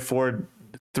really afford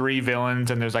 3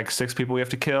 villains, and there's like 6 people we have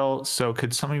to kill. So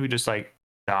could some of you just like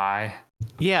die?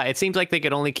 Yeah, it seems like they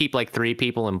could only keep like 3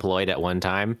 people employed at one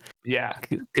time. Yeah,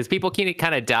 because people can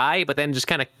kind of die, but then just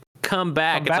kind of come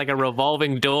back. It's like a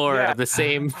revolving door of the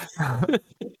same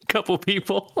couple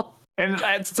people. And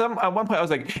at one point, I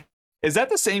was like, "Is that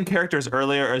the same character as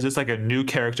earlier, or is this like a new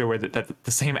character where the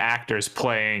same actor is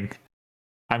playing?"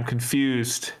 I'm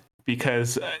confused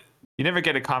because you never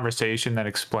get a conversation that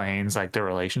explains like their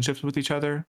relationships with each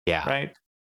other. Yeah. Right.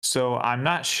 So I'm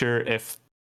not sure if.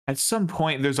 At some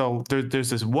point, there's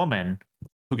this woman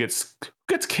who gets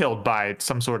killed by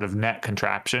some sort of net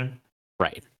contraption.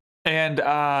 Right. And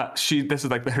this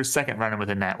is like her second run-in with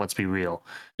Annette, let's be real.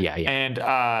 Yeah.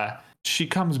 And she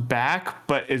comes back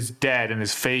but is dead and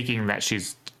is faking that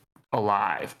she's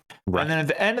alive. Right. And then at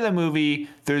the end of the movie,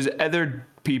 there's other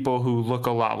people who look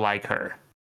a lot like her.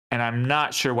 And I'm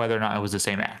not sure whether or not it was the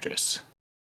same actress.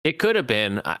 It could have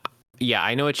been. Yeah,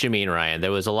 I know what you mean, Ryan.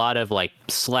 There was a lot of like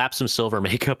slap some silver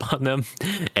makeup on them,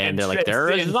 and they're like, they're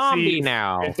a zombie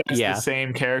now. If that's the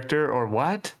same character or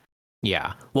what?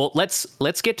 Yeah. Well, let's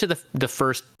get to the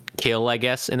first kill, I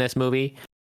guess, in this movie,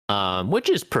 which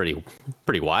is pretty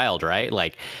wild, right?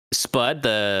 Like Spud,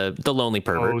 the lonely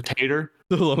pervert. Oh, Tater.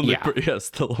 The lonely Yeah. yes,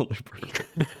 the lonely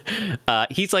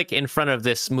pervert. He's like in front of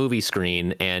this movie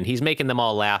screen, and he's making them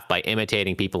all laugh by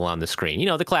imitating people on the screen. You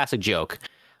know, the classic joke.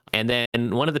 And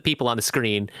then one of the people on the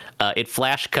screen, it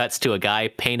flash cuts to a guy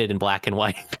painted in black and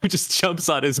white who just jumps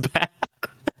on his back,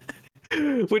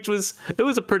 it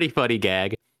was a pretty funny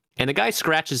gag. And the guy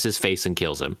scratches his face and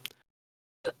kills him.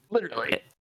 Literally.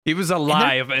 He was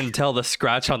alive until the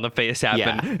scratch on the face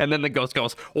happened, Yeah. and then the ghost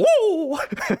goes, "Whoa!"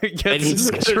 Gets he's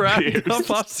dragged up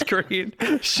off screen,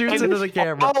 shoots into the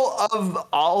camera.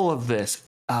 All of this,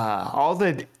 all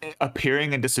the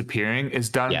appearing and disappearing is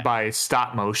done by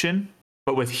stop motion,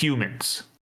 but with humans.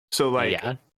 So like,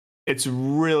 it's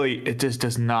really, it just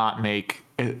does not make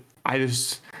it.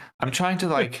 I'm trying to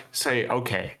like say,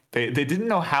 okay, they didn't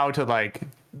know how to like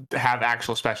have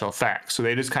actual special effects, so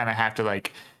they just kind of have to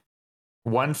like,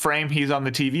 one frame he's on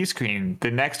the TV screen, the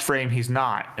next frame he's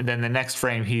not, and then the next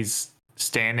frame he's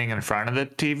standing in front of the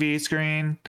TV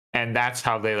screen, and that's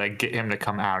how they like get him to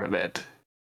come out of it.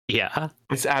 Yeah.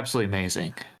 It's absolutely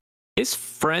amazing. His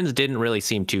friends didn't really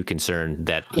seem too concerned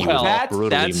that he was brutally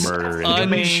that's murdered.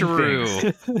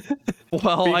 untrue.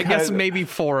 Well, I guess Because- maybe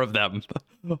 4 of them.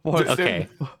 Okay.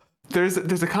 There's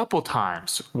a couple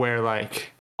times where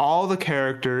like all the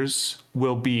characters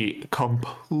will be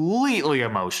completely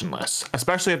emotionless,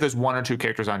 especially if there's 1 or 2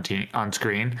 characters on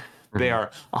screen. They are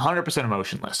 100%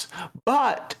 emotionless.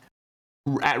 But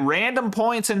at random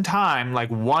points in time, like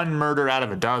 1 murder out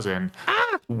of a dozen,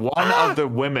 one of the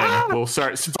women will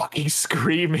start fucking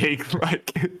screaming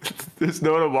like there's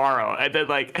no tomorrow, and then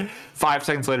like 5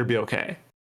 seconds later be okay.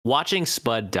 Watching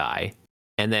Spud die,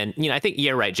 and then, you know, I think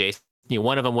you're right, Jace. You know,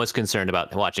 one of them was concerned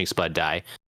about watching Spud die,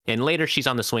 and later she's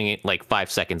on the swing like 5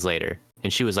 seconds later,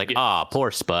 and she was like, "Ah, poor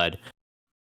Spud."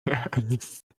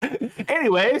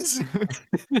 Anyways,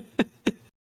 and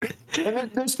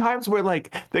then there's times where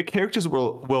like the characters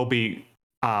will be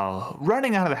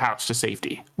running out of the house to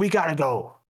safety. We gotta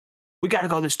go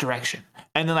this direction,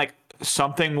 and then like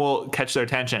something will catch their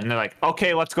attention, and they're like,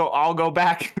 "Okay, let's go. I'll go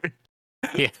back."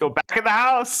 Yeah. Go back in the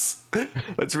house.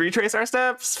 Let's retrace our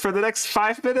steps for the next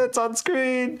 5 minutes on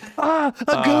screen. A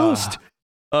ghost.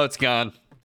 Oh, it's gone.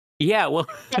 Yeah, well,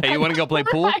 Hey, you want to go play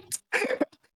pool?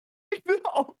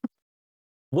 No.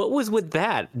 what was with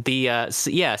that? The yes,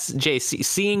 Jace,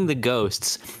 seeing the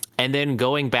ghosts and then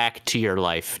going back to your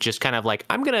life, just kind of like,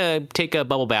 I'm gonna take a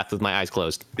bubble bath with my eyes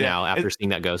closed now after seeing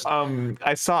that ghost.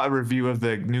 I saw a review of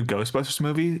the new Ghostbusters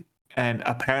movie, and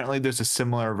apparently there's a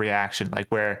similar reaction, like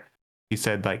where he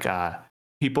said like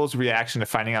people's reaction to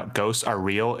finding out ghosts are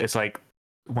real is like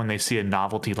when they see a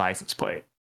novelty license plate.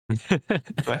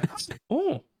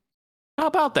 Oh, How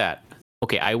about that?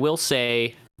 Okay, I will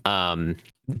say,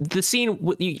 the scene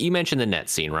you mentioned, the net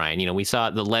scene, Ryan. You know, we saw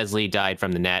the Leslie died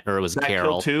from the net, or it was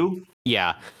Carol too.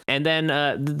 Yeah, and then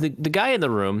the guy in the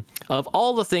room, of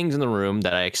all the things in the room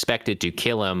that I expected to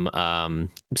kill him,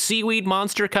 seaweed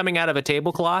monster coming out of a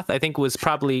tablecloth, I think was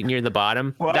probably near the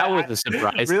bottom. Well, that was a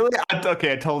surprise. Really?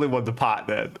 Okay, I totally won the pot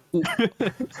then.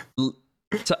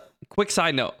 so, quick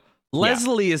side note.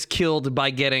 Leslie is killed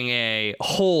by getting a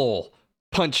hole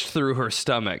punched through her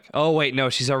stomach. Oh wait, no,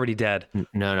 she's already dead.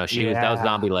 No, that was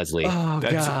zombie Leslie. Oh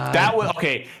god. That was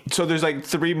okay. So there's like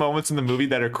 3 moments in the movie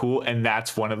that are cool, and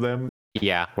that's one of them.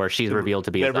 Yeah, where she's revealed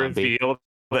to be a They zombie. revealed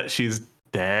that she's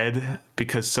dead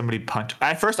because somebody punched.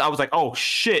 At first, I was like, "Oh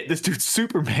shit, this dude's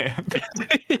Superman."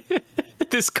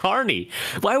 This Carney.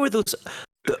 Why were those?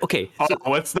 Okay, so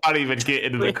Let's not even get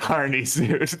into the Carney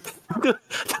suit. the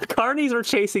Carnies were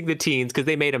chasing the teens because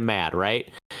they made them mad, right?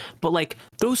 But like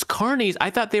those Carnies, I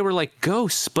thought they were like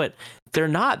ghosts, but they're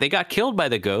not. They got killed by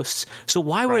the ghosts. So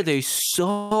why were they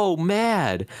so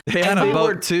mad? They had a they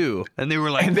boat were- too, and they were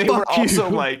like, And they "Fuck were also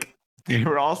you."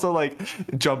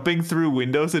 like, jumping through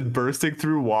windows and bursting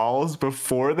through walls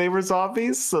before they were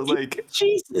zombies. So like,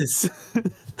 Jesus.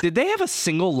 Did they have a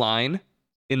single line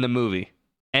in the movie?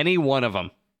 Any one of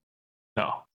them?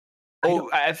 no. Oh,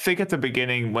 I think at the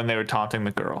beginning when they were taunting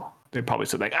the girl, they probably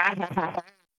said like,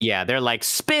 Yeah, they're like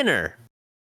spinner.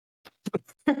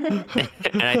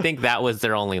 And I think that was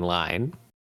their only line.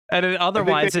 And then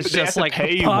otherwise, it's they have just to like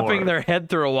pay you popping more. their head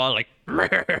through a wall, like.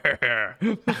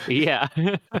 Yeah.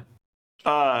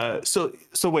 So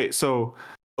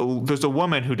there's a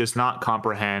woman who does not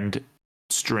comprehend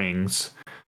strings,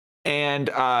 and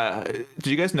did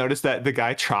you guys notice that the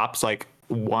guy chops like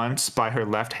once by her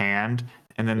left hand,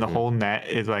 and then the whole net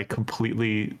is like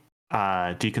completely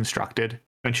deconstructed,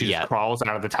 and she just crawls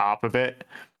out of the top of it.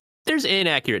 There's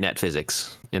inaccurate net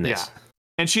physics in this. Yeah,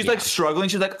 and she's like struggling.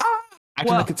 She's like,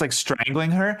 acting like it's like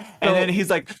strangling her, and then he's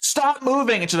like, "Stop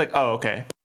moving," and she's like, "Oh, okay."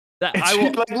 And she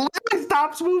like literally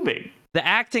stops moving. The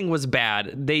acting was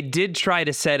bad. They did try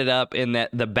to set it up in that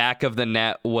the back of the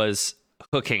net was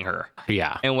hooking her.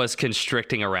 Yeah. And was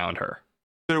constricting around her.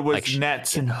 There was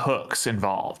nets and hooks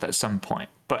involved at some point,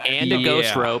 but and a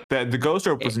ghost rope. The ghost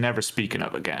rope was never spoken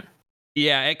of again.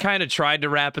 Yeah, it kind of tried to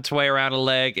wrap its way around a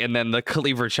leg, and then the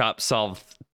cleaver chop solved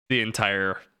the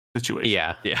entire situation.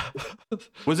 Yeah.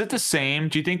 Was it the same?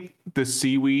 Do you think the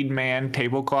seaweed man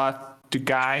tablecloth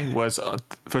guy was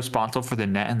responsible for the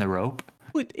net and the rope?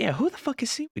 Who the fuck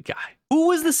is seaweed guy? Who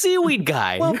was the seaweed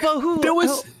guy? Well,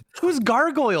 but who's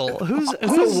gargoyle? Who's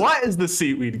so what is the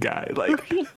seaweed guy?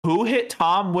 Like, who hit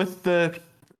Tom with the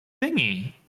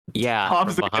thingy? Yeah,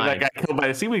 Tom's the guy that got killed by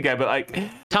the seaweed guy, but like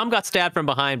Tom got stabbed from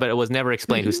behind, but it was never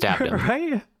explained who stabbed him.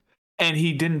 Right? And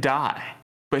he didn't die,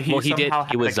 but he somehow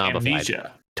He was had, like, zombified.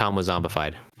 amnesia. Tom was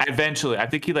zombified. Eventually, I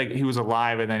think he was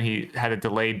alive, and then he had a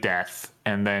delayed death,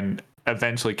 and then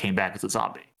eventually came back as a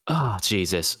zombie. Oh,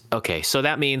 Jesus. Okay, so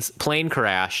that means plane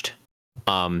crashed.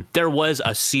 There was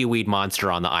a seaweed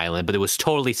monster on the island, but it was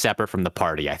totally separate from the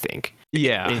party, I think.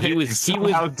 Yeah. And he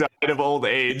somehow died of old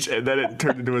age, and then it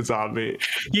turned into a zombie.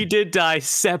 He did die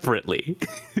separately.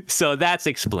 So that's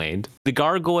explained. The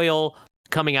gargoyle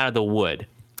coming out of the wood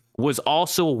was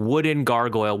also a wooden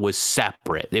gargoyle, was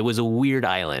separate. It was a weird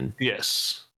island.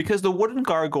 Yes. Because the wooden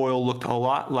gargoyle looked a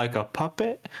lot like a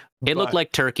puppet. It looked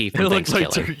like turkey It from looks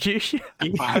like Thanksgiving. turkey.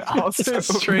 Also,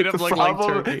 Straight up looked like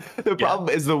turkey. The problem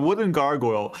is the wooden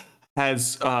gargoyle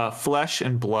has flesh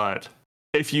and blood.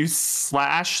 If you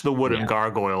slash the wooden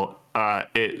gargoyle,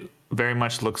 it very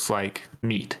much looks like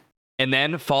meat. And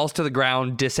then falls to the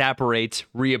ground, disapparates,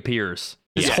 reappears.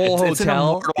 This Yeah, whole it's an hotel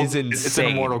immortal- is insane. It's an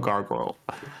immortal gargoyle.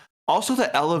 Also,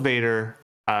 the elevator.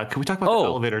 Can we talk about the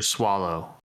elevator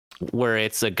swallow? Where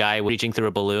it's a guy reaching through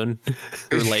a balloon.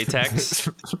 Through latex.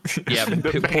 Yeah,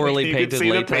 poorly You can painted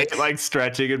see latex. the paint like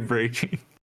stretching and breaking.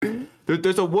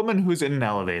 There's a woman who's in an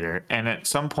elevator, and at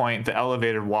some point, the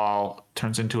elevator wall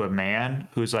turns into a man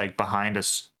who's like behind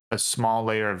a small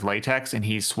layer of latex, and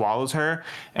he swallows her.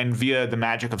 And via the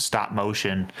magic of stop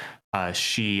motion,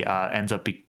 she ends up,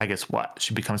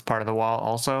 she becomes part of the wall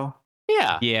also.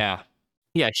 Yeah.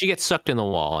 Yeah. She gets sucked in the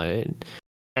wall. And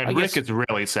I Rick guess- is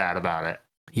really sad about it.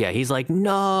 Yeah, he's like,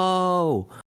 no.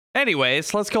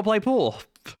 Anyways, let's go play pool.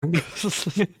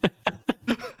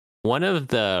 One of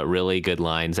the really good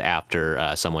lines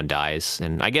after someone dies,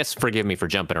 and I guess forgive me for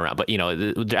jumping around, but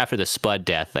after the Spud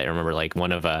death, I remember like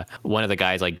one of the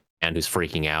guys like Jan who's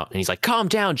freaking out, and he's like, "Calm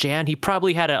down, Jan. He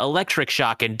probably had an electric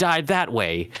shock and died that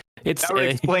way." That would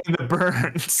explain the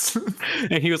burns.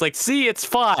 And he was like, "See, it's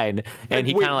fine." And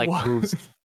he Wait, kind of like what? moves.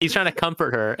 He's trying to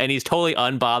comfort her, and he's totally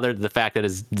unbothered the fact that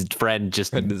his friend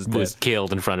just was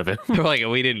killed in front of him. We're like,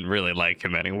 we didn't really like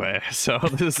him anyway, so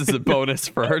this is a bonus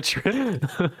for our trip.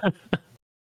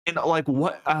 And like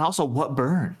what? And also, what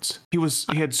burns? He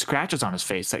had scratches on his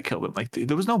face that killed him. Like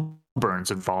there was no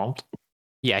burns involved.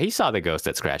 Yeah, he saw the ghost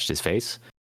that scratched his face.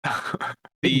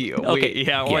 We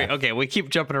keep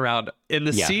jumping around in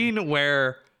the scene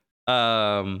where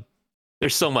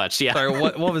there's so much. Yeah. Sorry,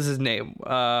 what was his name?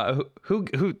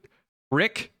 Who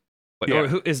Rick? Yeah. Or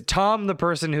who is Tom the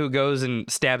person who goes and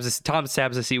stabs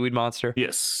a seaweed monster?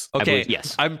 Yes. Okay.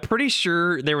 Yes. I'm pretty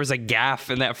sure there was a gaffe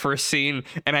in that first scene,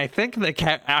 and I think the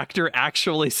actor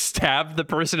actually stabbed the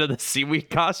person in the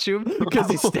seaweed costume because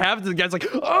he stabbed the guy's like,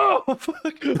 oh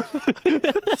fuck.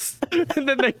 And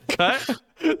then they cut,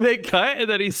 and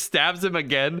then he stabs him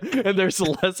again, and there's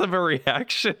less of a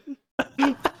reaction.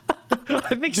 I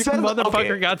think some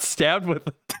motherfucker got stabbed with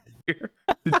it.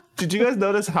 Did you guys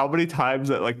notice how many times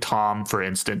that like Tom, for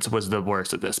instance, was the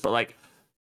worst at this? But like,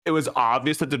 it was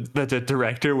obvious that the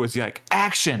director was like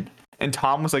action, and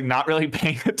Tom was like not really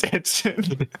paying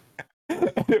attention.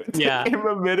 It would take him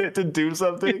a minute to do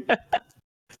something.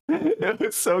 It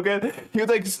was so good.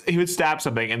 He would stab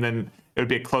something, and then it would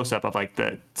be a close up of like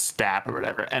the stab or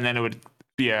whatever, and then it would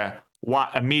be a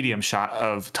medium shot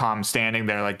of Tom standing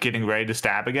there like getting ready to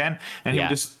stab again, and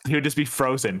he would just be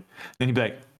frozen. Then he'd be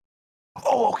like,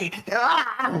 "Oh, okay."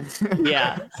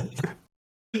 Yeah.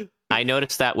 I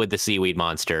noticed that with the seaweed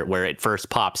monster, where it first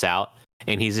pops out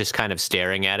and he's just kind of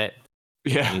staring at it.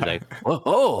 Yeah. And he's like,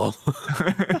 oh.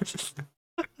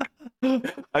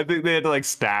 I think they had to like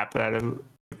snap at him.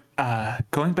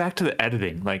 Going back to the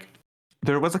editing, like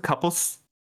there was a couple.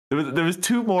 There was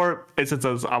two more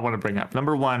instances I want to bring up.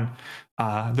 Number one,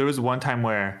 there was one time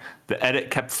where the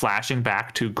edit kept flashing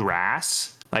back to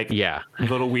grass, like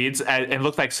little weeds, and it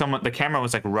looked like the camera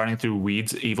was like running through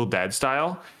weeds, Evil Dead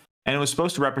style, and it was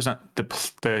supposed to represent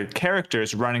the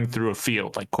characters running through a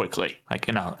field like quickly, like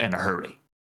in a hurry.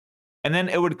 And then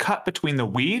it would cut between the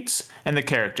weeds and the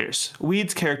characters.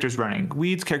 Weeds, characters running.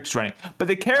 Weeds, characters running. But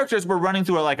the characters were running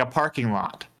through like a parking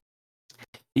lot.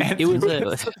 And there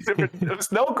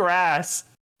was no grass.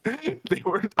 They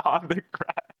were on the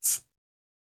grass.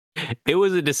 It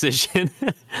was a decision.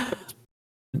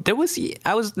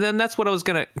 Then that's what I was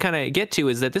gonna kind of get to,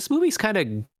 is that this movie's kind of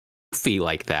goofy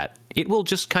like that. It will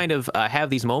just kind of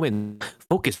have these moments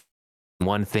focus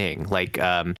one thing, like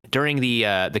during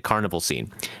the carnival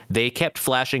scene, they kept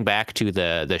flashing back to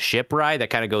the ship ride that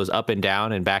kind of goes up and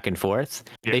down and back and forth.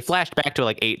 Yes. They flashed back to it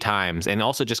like 8 times, and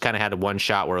also just kind of had one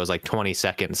shot where it was like 20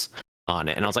 seconds on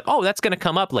it, and I was like, oh, that's gonna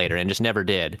come up later, and just never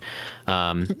did.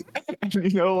 You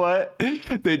know what,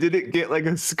 they didn't get like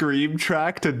a scream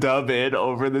track to dub in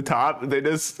over the top. They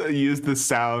just used the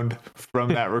sound from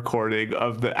that recording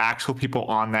of the actual people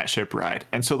on that ship ride,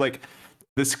 and so like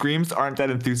the screams aren't that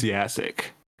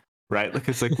enthusiastic, right? Like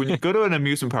it's like when you go to an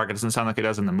amusement park, it doesn't sound like it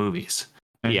does in the movies.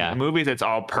 And in the movies, it's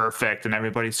all perfect and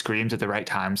everybody screams at the right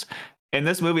times. In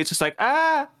this movie, it's just like,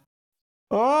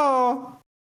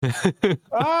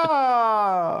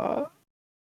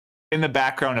 in the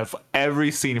background of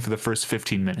every scene for the first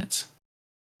 15 minutes.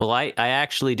 Well, I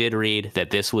actually did read that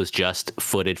this was just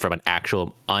footage from an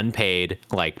actual unpaid,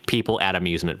 like, people at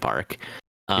amusement park.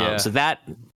 So that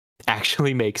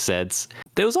actually makes sense.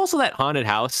 There was also that haunted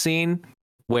house scene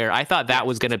where I thought that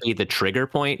was going to be the trigger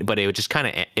point, but it would just kind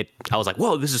of, I was like,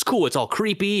 whoa, this is cool. It's all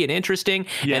creepy and interesting.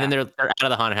 Yeah. And then they're out of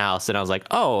the haunted house. And I was like,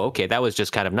 oh, okay, that was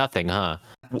just kind of nothing, huh?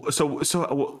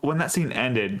 So when that scene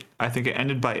ended, I think it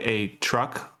ended by a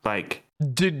truck, like,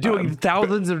 doing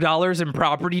thousands of dollars in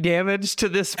property damage to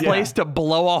this place to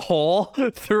blow a hole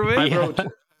through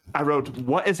it. I wrote,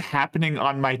 what is happening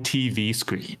on my TV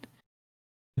screen?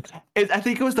 I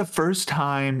think it was the first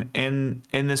time in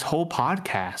this whole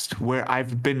podcast where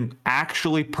I've been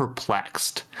actually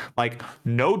perplexed. Like,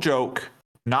 no joke,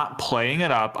 not playing it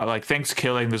up. I'm like, thanks,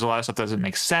 killing. There's a lot of stuff that doesn't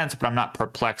make sense, but I'm not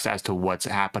perplexed as to what's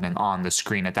happening on the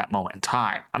screen at that moment in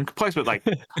time. I'm perplexed, but like,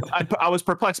 I was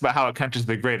perplexed about how it connects to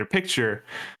the greater picture.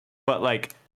 But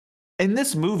like, in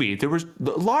this movie, there was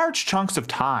large chunks of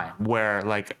time where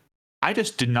like I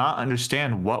just did not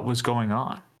understand what was going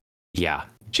on. Yeah.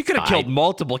 She could have killed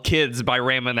multiple kids by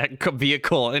ramming that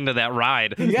vehicle into that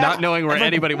ride, not knowing where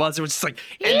anybody was. It was just like,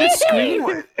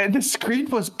 and the screen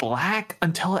was black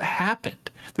until it happened.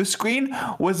 The screen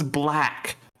was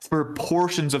black for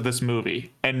portions of this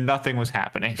movie, and nothing was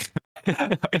happening.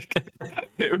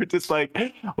 It was just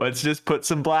like, let's just put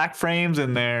some black frames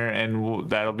in there, and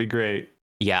that'll be great.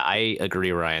 Yeah, I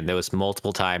agree, Ryan. There was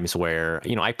multiple times where,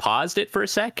 I paused it for a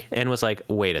sec and was like,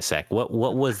 wait a sec, what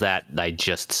was that I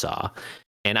just saw?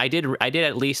 And I did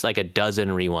at least like a dozen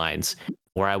rewinds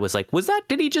where I was like,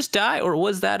 did he just die? Or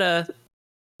was that a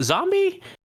zombie?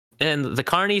 And the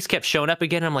carnies kept showing up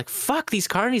again. I'm like, fuck these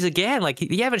carnies again. Like,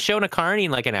 you haven't shown a carny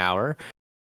in like an hour.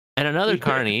 And another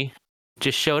carny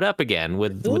just showed up again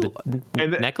with a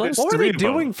necklace. What were they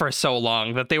doing for so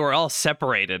long that they were all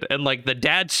separated? And like the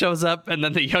dad shows up and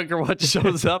then the younger one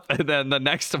shows up and then the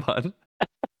next one.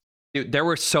 Dude, there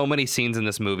were so many scenes in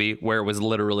this movie where it was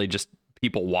literally just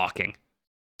people walking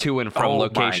to and from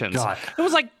locations. It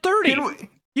was like 30.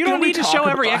 You don't need to show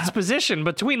every exposition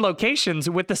between locations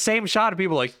with the same shot of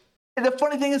people like. And the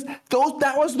funny thing is,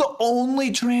 that was the only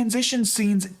transition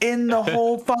scenes in the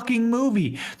whole fucking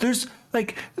movie. There's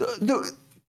like,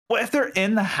 if they're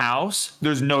in the house,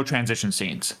 there's no transition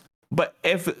scenes. But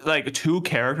if like two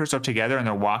characters are together and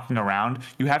they're walking around,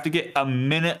 you have to get a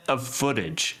minute of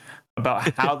footage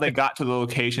about how they got to the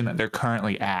location that they're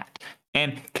currently at.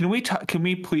 And can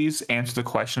we please answer the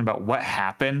question about what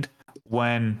happened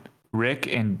when Rick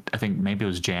and I think maybe it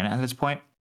was Janet at this point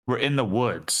were in the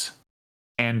woods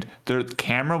and the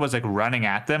camera was like running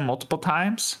at them multiple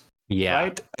times? Yeah.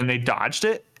 Right? And they dodged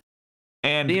it.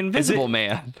 And the Invisible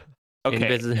Man. Okay. I'm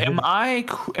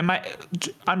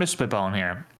just spitballing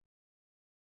here.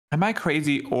 Am I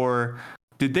crazy, or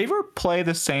did they replay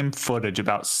the same footage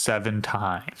about 7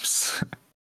 times?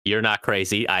 You're not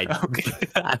crazy. I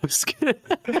was good.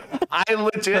 I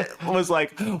legit was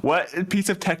like, what piece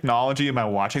of technology am I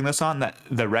watching this on that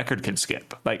the record can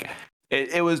skip? Like,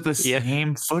 It was the Yeah.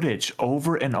 same footage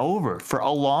over and over for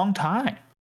a long time.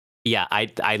 Yeah,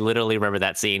 I literally remember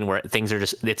that scene where things are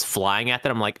it's flying at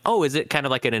them. I'm like, oh, is it kind of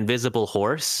like an invisible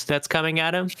horse that's coming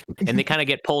at him? And they kind of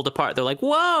get pulled apart. They're like,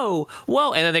 whoa,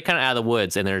 whoa. And then they're kind of out of the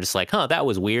woods and they're just like, huh, that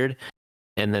was weird.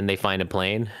 And then they find a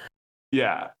plane.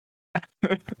 Yeah.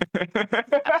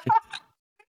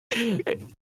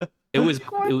 It was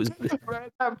Right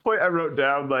at that point I wrote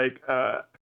down like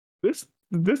this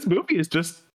movie is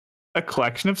just a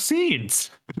collection of scenes.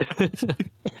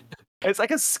 It's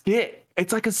like a skit.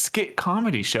 It's like a skit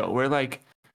comedy show where like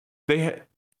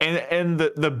and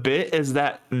the bit is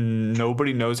that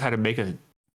nobody knows how to make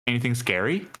anything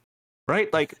scary,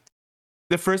 right? Like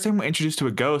the first time we're introduced to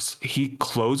a ghost, he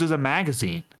closes a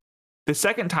magazine. The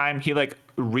second time he like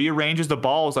rearranges the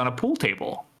balls on a pool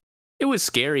table. It was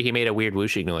scary. He made a weird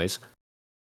whooshing noise.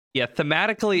 Yeah,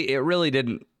 thematically, it really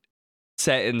didn't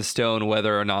set in stone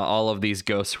whether or not all of these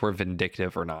ghosts were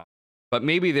vindictive or not. But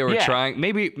maybe they were trying.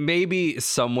 Maybe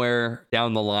somewhere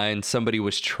down the line, somebody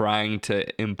was trying to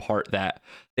impart that.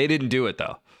 They didn't do it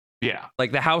though. Yeah,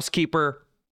 Like the housekeeper,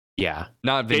 Yeah.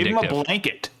 not gave him vindictive. a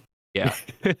blanket. Yeah,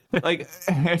 Like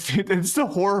if it's a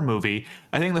horror movie,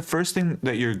 I think the first thing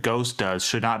that your ghost does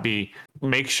should not be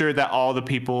make sure that all the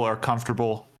people are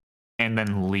comfortable and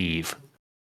then leave.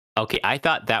 Okay, I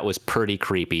thought that was pretty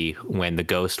creepy when the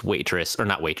ghost waitress, or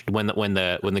not waitress, when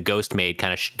the ghost maid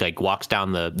kind of like walks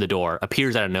down the door,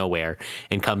 appears out of nowhere,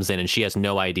 and comes in, and she has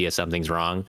no idea something's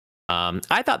wrong.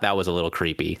 I thought that was a little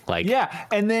creepy. Like, Yeah,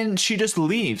 and then she just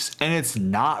leaves and it's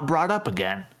not brought up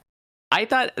again. I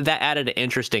thought that added an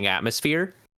interesting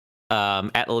atmosphere.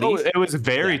 At Oh, least, it was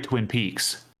very Twin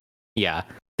Peaks. yeah.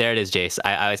 There it is, Jace.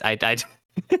 I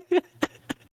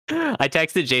I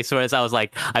texted Jason once. I was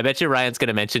like, I bet you Ryan's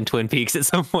gonna mention Twin Peaks at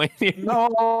some point.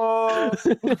 No.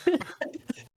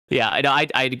 Yeah, I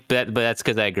know. But that's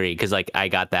because I agree. Because like I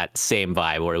got that same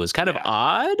vibe where it was kind of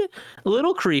odd, a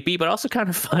little creepy, but also kind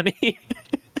of funny,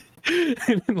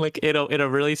 like in a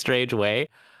really strange way.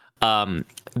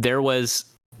 There was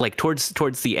like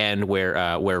towards the end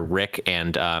where Rick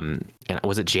and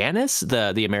was it Janice,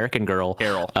 the American girl,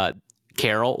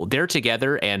 Carol, they're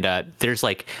together, and there's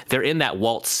like they're in that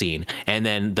waltz scene, and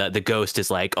then the ghost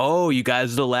is like, oh, you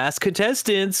guys are the last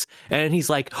contestants, and he's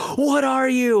like, what are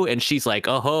you? And she's like,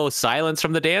 oh, silence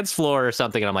from the dance floor or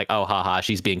something, and I'm like, oh, haha,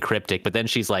 she's being cryptic. But then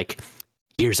she's like,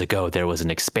 years ago there was an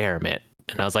experiment,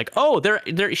 and I was like, oh,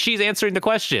 she's answering the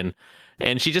question.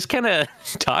 And she just kind of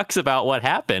talks about what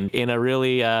happened in a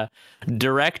really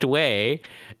direct way.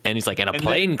 And he's like, and a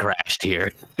plane crashed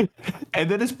here. And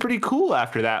then it's pretty cool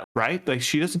after that, right? Like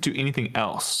she doesn't do anything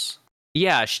else.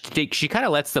 Yeah, she kind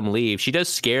of lets them leave. She does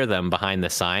scare them behind the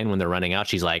sign when they're running out.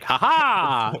 She's like,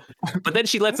 ha! But then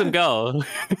she lets them go.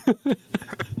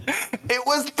 It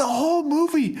was the whole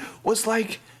movie was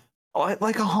like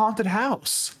a haunted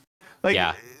house. Like,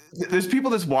 Yeah. There's people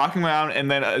just walking around,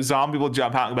 and then a zombie will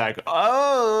jump out and be like,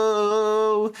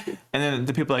 oh, and then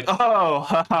the people are like, oh,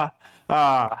 ha ha,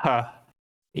 ah, ha.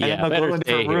 And Yeah, then they'll go better into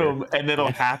stay a here. room, and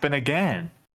it'll happen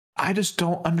again. I just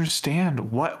don't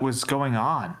understand what was going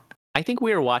on. I think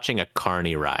we were watching a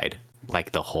carny ride,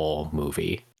 like the whole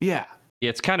movie. Yeah. yeah,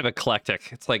 it's kind of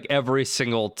eclectic. It's like every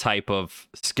single type of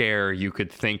scare you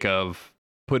could think of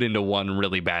put into one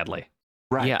really badly.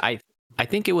 Right. Yeah, I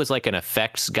think it was like an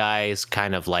effects guy's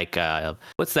kind of like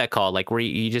what's that called? Like where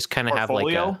you just kind of have like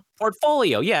Portfolio? a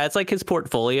portfolio. Yeah, it's like his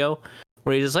portfolio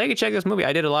where he's just like, hey, check this movie.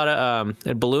 I did a lot of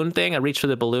a balloon thing. I reached for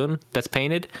the balloon that's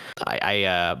painted.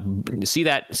 I see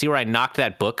where I knocked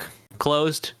that book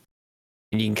closed,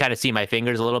 and you can kind of see my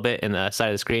fingers a little bit in the side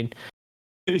of the screen.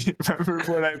 Remember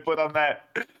when I put on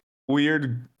that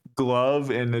weird glove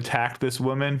and attacked this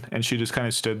woman, and she just kind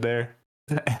of stood there?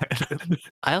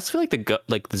 I also feel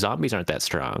like the zombies aren't that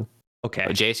strong. Okay.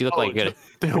 But Jace, you look like good.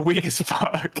 They're weak as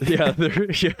fuck. Yeah,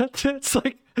 it's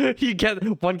like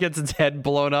one gets its head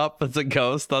blown up as a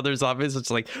ghost. The other zombies,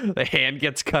 it's like the hand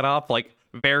gets cut off like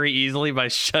very easily by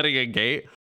shutting a gate.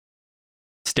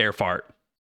 Stare fart.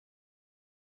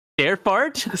 Stare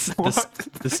fart?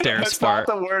 The stairs That's fart.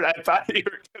 not the word I thought you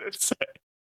were gonna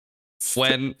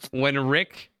say. When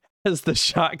Rick has the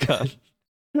shotgun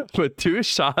with 2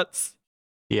 shots.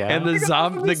 Yeah. And the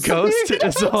ghost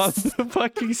is on the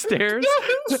fucking stairs,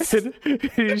 and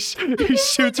he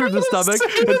shoots her in the stomach.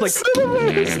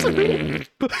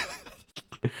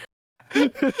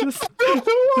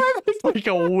 It's like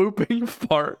a whooping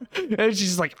fart, and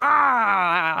she's like,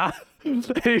 ah! And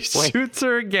he shoots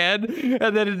her again,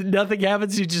 and then nothing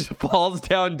happens. She just falls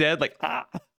down dead, like ah.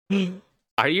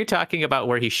 Are you talking about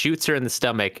where he shoots her in the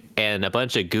stomach and a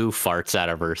bunch of goo farts out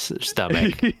of her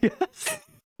stomach? Yes.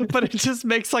 but it just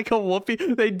makes like a whoopee.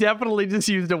 They definitely just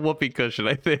used a whoopee cushion,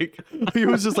 I think. He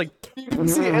was just like, You can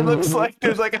see it looks like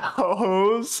there's like a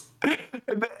hose, and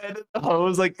the end of the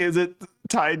hose like isn't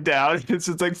tied down. It's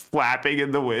just like flapping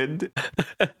in the wind.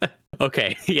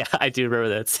 Okay, yeah, I do remember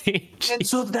that scene. And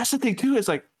so that's the thing too. Is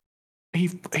like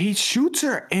he shoots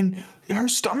her and her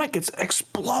stomach gets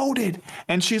exploded,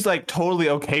 and she's like totally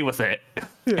okay with it.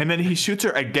 And then he shoots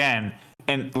her again,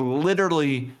 and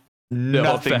literally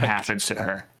nothing effect. happens to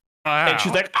her. wow. And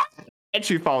she's like, "Ah," and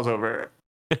she falls over.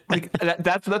 Like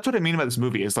that's what I mean about this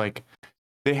movie is like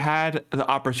they had the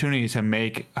opportunity to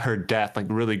make her death like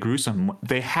really gruesome.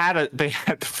 They had the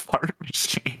fart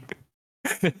machine.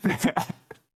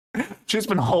 She's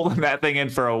been holding that thing in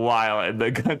for a while, and the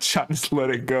gunshot just let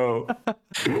it go.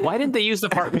 Why didn't they use the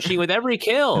fart machine with every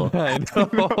kill? I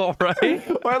know, right?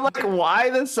 Or like, why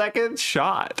the second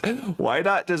shot? Why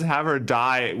not just have her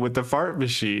die with the fart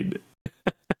machine?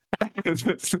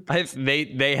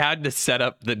 They had to set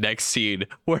up the next scene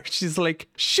where she's like,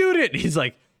 shoot it. He's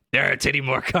like, there aren't any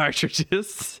more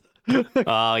cartridges.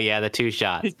 Oh yeah, the 2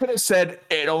 shots. He could have said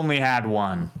it only had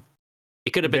one. It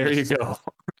could have been There you go.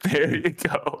 There you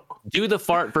go. do the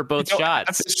fart for both You don't have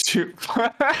shots. to shoot.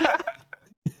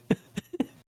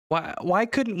 Why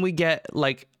couldn't we get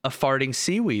like a farting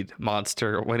seaweed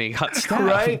monster when he got stabbed?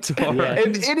 Right? Or-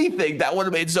 If anything, that would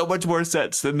have made so much more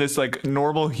sense than this like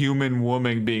normal human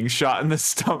woman being shot in the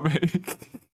stomach.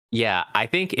 Yeah, I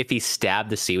think if he stabbed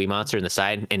the seaweed monster in the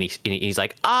side and he's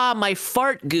like, ah, my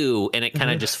fart goo, and it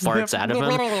kind of just farts out of him,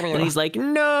 and he's like,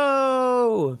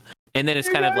 no, and then it's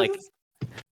kind of like,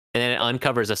 and then it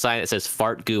uncovers a sign that says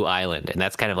Fart Goo Island, and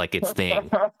that's kind of like its thing.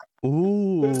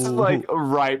 Ooh. This is like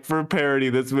ripe for parody,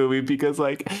 this movie, because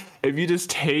like if you just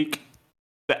take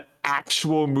the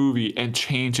actual movie and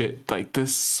change it like the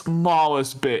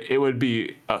smallest bit, it would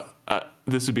be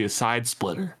this would be a side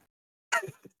splitter.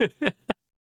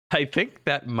 I think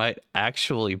that might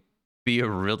actually be a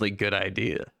really good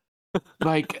idea.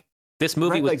 Like This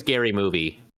movie Right, was like- a scary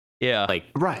movie. Yeah. Like,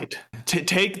 right,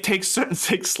 take certain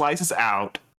slices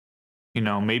out, you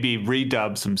know, maybe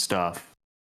redub some stuff,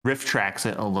 riff tracks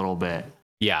it a little bit.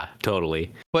 yeah,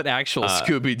 totally. Put actual Uh,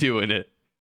 Scooby-Doo in it.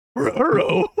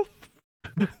 Ruh-roh.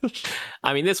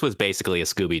 I mean, this was basically a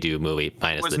Scooby-Doo movie It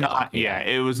minus was the dog. not, yeah,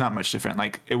 it was not much different.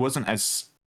 Like it wasn't as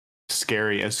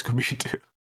scary as Scooby-Doo.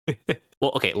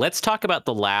 Well, okay, let's talk about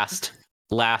the last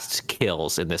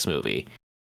kills in this movie.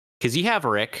 Because you have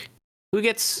Rick, who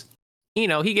gets, he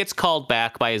gets called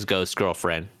back by his ghost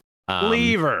girlfriend.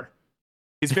 Leave her.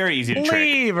 It's very easy to trick.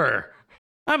 Leave her.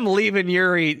 I'm leaving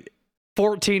Yuri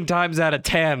 14 times out of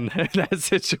 10 in that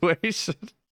situation.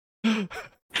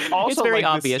 Also, very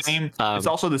like, the obvious. same- it's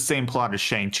also the same plot as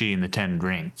Shang-Chi and the Ten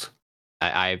Rings.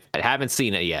 I haven't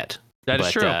seen it yet. That is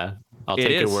but, true. I'll It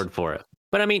take your is. word for it.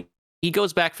 But I mean, he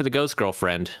goes back for the ghost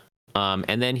girlfriend,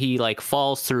 and then he like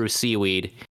falls through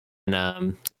seaweed, and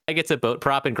I gets a boat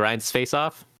prop and grinds his face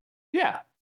off. Yeah,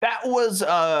 that was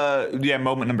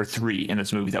moment number 3 in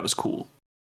this movie. That was cool.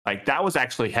 Like that was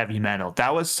actually heavy metal.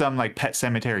 That was some like Pet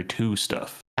Sematary 2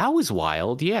 stuff. That was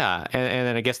wild, yeah. And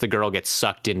then I guess the girl gets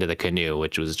sucked into the canoe,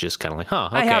 which was just kind of like, huh,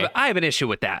 okay. I have an issue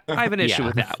with that. I have an issue Yeah.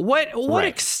 with that. What Right.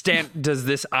 extent does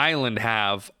this island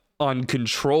have on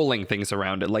controlling things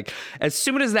around it? Like as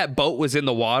soon as that boat was in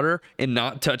the water and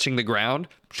not touching the ground,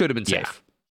 should have been Yeah. safe.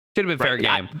 Should have been fair Right.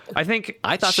 Yeah, game. I think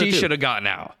I thought so she too. should have gotten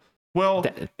out. Well,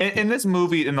 That- in this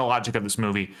movie, in the logic of this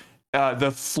movie,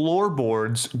 the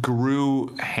floorboards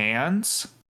grew hands,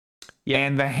 Yeah.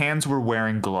 and the hands were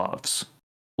wearing gloves.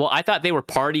 Well, I thought they were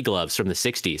party gloves from the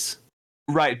 60s.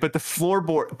 Right, but the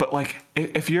floorboard, but like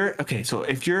if you're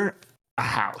if you're a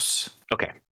house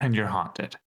Okay, and you're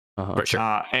haunted, for sure.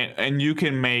 and you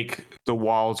can make the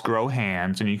walls grow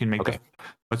hands, and you can make Okay.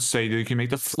 let's say you can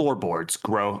make the floorboards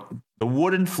grow, the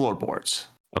wooden floorboards,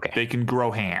 Okay, they can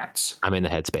grow hands. I'm in the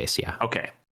headspace, yeah.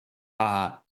 Okay.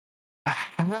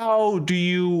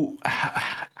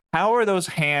 How are those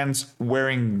hands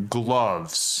wearing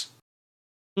gloves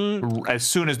as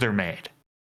soon as they're made?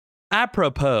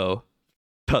 Apropos,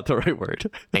 not the right word.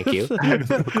 Thank you.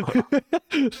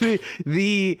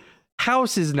 the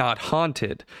house is not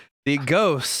haunted. The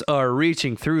ghosts are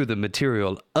reaching through the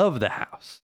material of the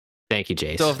house. Thank you,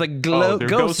 Jace. So if the they're ghost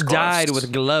ghost died gloves.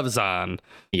 with gloves on,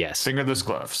 yes. Fingerless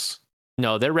gloves.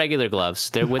 No, they're regular gloves.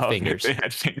 They're with Oh, fingers. They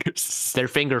had fingers. They're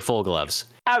fingerful gloves.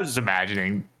 I was just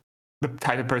imagining the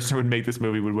type of person who would make this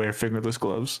movie would wear fingerless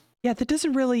gloves. yeah, that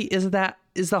doesn't really is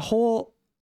the whole.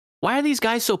 Why are these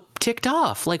guys so ticked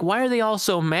off? Like, why are they all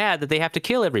so mad that they have to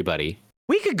kill everybody?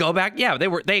 We could go back. Yeah,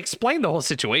 they explained the whole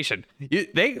situation.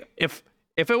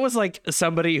 If it was like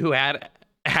somebody who had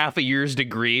half a year's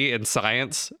degree in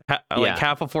science, like Yeah.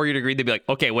 half a 4-year degree, they'd be like,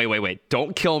 okay, wait,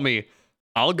 don't kill me.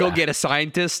 I'll go get a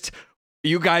scientist.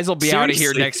 You guys will be out of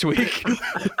here next week.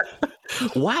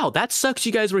 Wow, that sucks.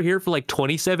 You guys were here for like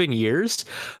 27 years,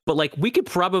 but like we could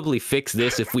probably fix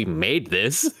this if we made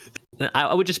this.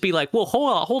 I would just be like, well,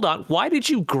 hold on. Why did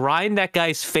you grind that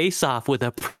guy's face off with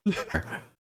a printer?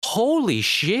 Holy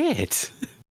shit.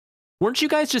 Weren't you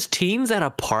guys just teens at a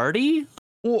party?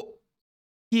 Well,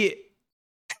 yeah.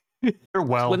 They're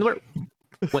well.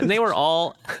 When they were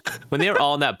all in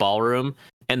that ballroom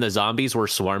and the zombies were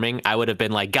swarming, I would have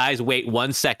been like, guys, wait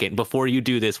 1 second before you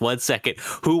do this. 1 second.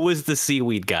 Who was the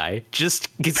seaweed guy?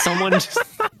 Just get someone just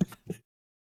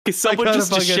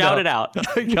to shout it out.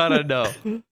 I gotta know.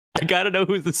 I gotta know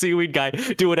who's the seaweed guy.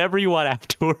 Do whatever you want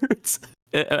afterwards.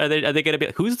 Are they gonna be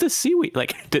like, who's the seaweed?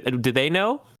 Like, do they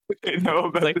know? They know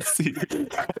about Like, the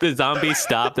seaweed. The zombies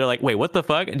stop. They're like, wait, what the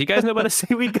fuck? Do you guys know about a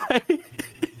seaweed guy?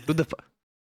 Who the fuck?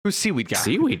 Who's seaweed guy?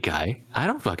 Seaweed guy? I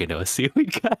don't fucking know a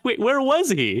seaweed guy. Wait, where was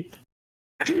he?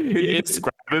 Can you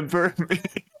describe him for me?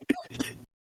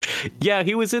 Yeah,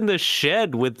 he was in the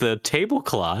shed with the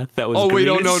tablecloth. That was. Oh wait,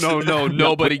 green. no.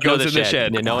 Nobody go goes in the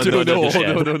shed. No one goes in the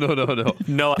shed. No.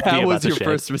 No, That idea was about the your shed.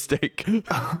 first mistake.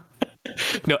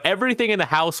 No, everything in the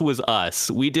house was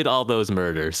us. We did all those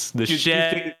murders. The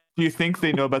shed. Do you think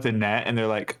they know about the net and they're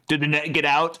like, did the net get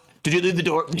out? Did you leave the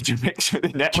door? Did you make sure the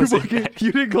net was in there?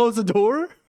 You didn't close the door?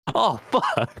 Oh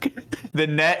fuck! The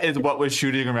net is what was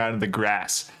shooting around in the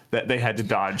grass that they had to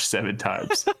dodge 7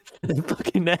 times.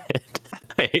 Fucking net.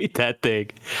 I hate that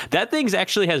thing. That thing's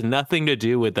actually has nothing to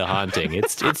do with the haunting.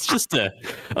 It's just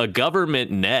a government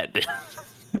net.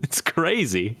 It's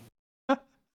crazy.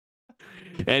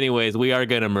 Anyways, we are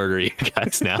gonna murder you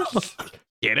guys now.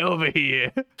 Get over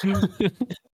here.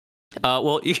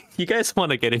 Well, you guys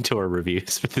want to get into our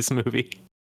reviews for this movie?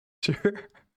 Sure.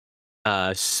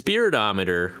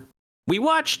 Spiritometer. We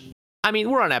watched. I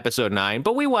mean, we're on episode 9,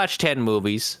 but we watched 10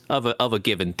 movies of a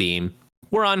given theme.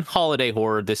 We're on holiday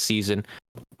horror this season.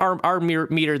 Our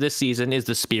meter this season is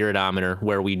the Spiritometer,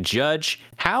 where we judge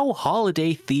how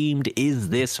holiday themed is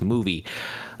this movie.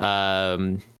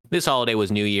 This holiday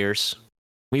was New Year's.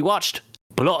 We watched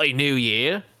Bloody New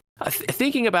Year.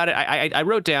 Thinking about it, I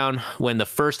wrote down when the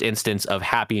first instance of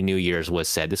Happy New Year's was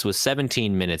said. This was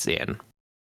 17 minutes in.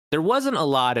 There wasn't a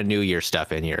lot of New Year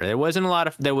stuff in here. There wasn't a lot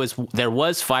of there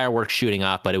was fireworks shooting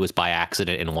off, but it was by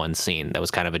accident in one scene. That was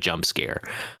kind of a jump scare.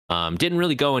 Didn't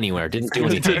really go anywhere. Didn't do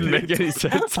anything. Didn't make any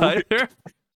sense either.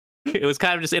 It was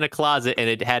kind of just in a closet, and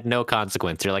it had no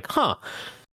consequence. You're like, huh,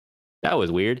 that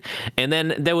was weird. And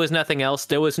then there was nothing else.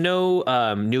 There was no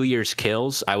New Year's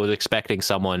kills. I was expecting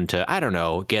someone to, I don't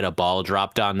know, get a ball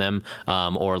dropped on them,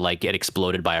 or like get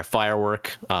exploded by a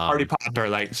firework. Party popper,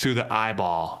 like through the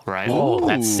eyeball, right? Oh,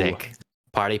 that's Ooh. sick.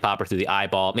 Party popper through the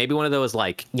eyeball. Maybe one of those,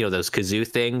 like, you know, those kazoo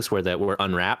things where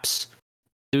unwraps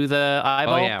through the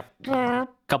eyeball. Oh yeah.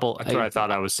 Couple. That's what I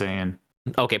thought I was saying.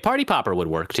 Okay, party popper would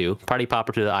work too. Party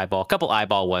popper through the eyeball. Couple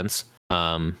eyeball ones.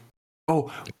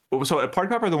 Oh, so a party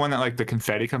popper, the one that like the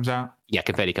confetti comes out? Yeah,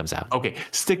 confetti comes out. Okay,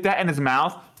 stick that in his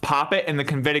mouth, pop it, and the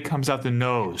confetti comes out the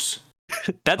nose.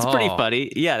 That's pretty Oh.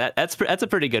 funny. Yeah, that's a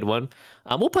pretty good one.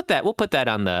 We'll put that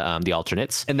on the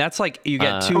alternates. And that's like you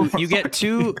get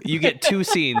two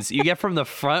scenes. You get from the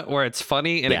front where it's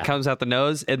funny and Yeah. it comes out the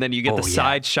nose, and then you get Oh, the yeah.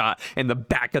 side shot and the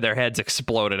back of their heads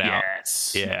exploded out.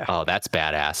 Yes. Yeah. Oh, that's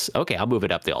badass. Okay, I'll move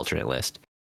it up the alternate list.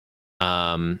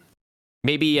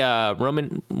 Maybe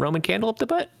Roman candle up the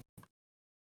butt.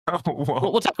 Oh, whoa.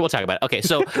 We'll talk about it. Okay,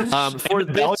 so for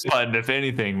belly this, button, if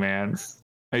anything, man.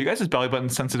 Are you guys' belly button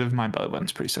sensitive? My belly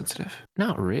button's pretty sensitive.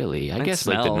 not really. I Mine guess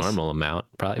like the smells. normal amount,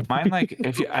 probably. Mine, like,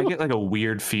 I get like a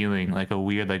weird feeling, like a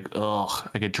weird, like,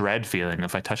 like a dread feeling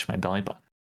if I touch my belly button.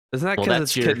 Isn't that Well, because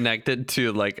that's it's your- connected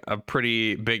to like a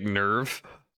pretty big nerve?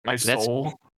 My That's-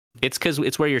 soul It's because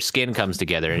it's where your skin comes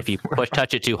together, and if you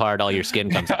touch it too hard, all your skin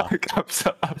comes off. comes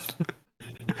up.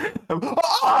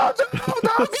 Oh,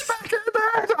 no, get back in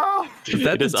there! Oh. Is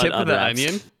that the Just tip of the unwraps.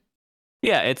 onion?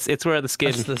 Yeah, it's where the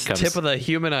skin That's the comes. tip of the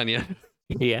human onion.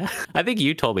 Yeah, I think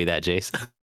you told me that, Jace.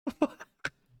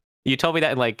 You told me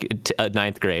that in like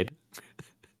 9th grade.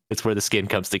 It's where the skin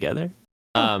comes together.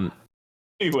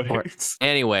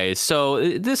 Anyways,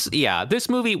 so this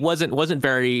movie wasn't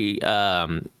very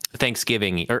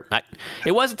Thanksgiving, or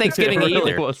it wasn't Thanksgiving It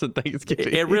really either. wasn't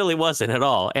Thanksgiving. It really wasn't at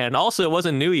all, and also it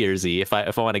wasn't New Year's Eve.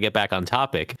 If I want to get back on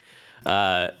topic,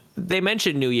 they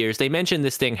mentioned New Year's. They mentioned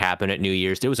this thing happened at New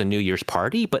Year's. There was a New Year's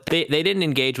party, but they didn't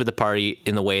engage with the party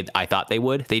in the way I thought they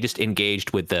would. They just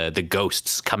engaged with the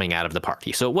ghosts coming out of the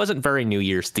party. So it wasn't very New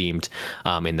Year's themed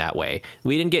in that way.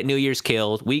 We didn't get New Year's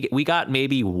killed. We got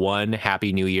maybe one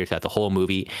Happy New Year throughout the whole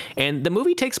movie. And the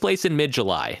movie takes place in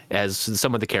mid-July, as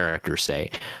some of the characters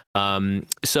say.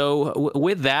 So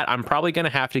with that, I'm probably going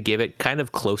to have to give it kind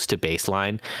of close to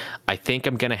baseline. I think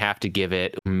I'm going to have to give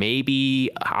it maybe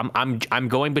I'm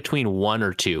going between 1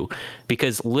 or 2,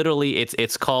 because literally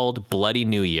it's called Bloody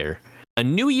New Year. A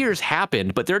New Year's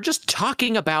happened, but they're just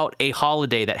talking about a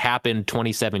holiday that happened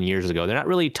 27 years ago. They're not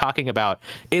really talking about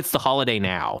it's the holiday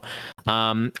now.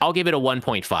 I'll give it a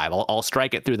 1.5. I'll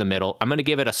strike it through the middle. I'm going to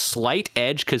give it a slight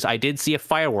edge because I did see a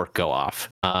firework go off.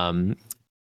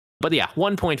 But yeah,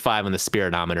 1.5 on the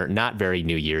Spiritometer. Not very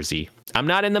New Year's-y. I'm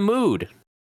not in the mood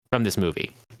from this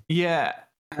movie. Yeah,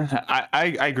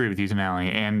 I agree with you,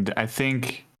 Denali. And I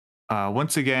think,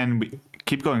 once again, we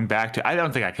keep going back to, I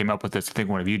don't think I came up with this. I think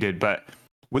one of you did. But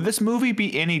would this movie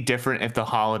be any different if the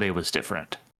holiday was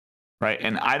different? Right?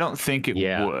 And I don't think it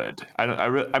would.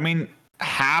 I mean,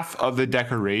 half of the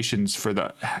decorations for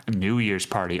the New Year's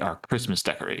party are Christmas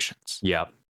decorations. Yeah.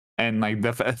 And like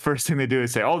the first thing they do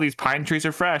is say, "Oh, these pine trees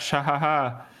are fresh." Ha ha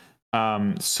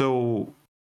ha. So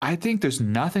I think there's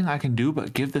nothing I can do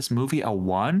but give this movie a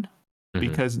 1,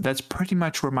 because that's pretty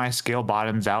much where my scale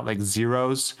bottoms out. Like,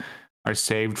 zeros are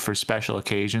saved for special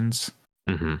occasions.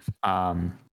 So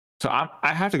I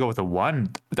have to go with a 1.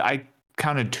 I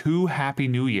counted 2 Happy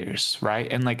New Years,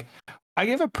 right? And like, I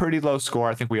gave a pretty low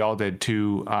score. I think we all did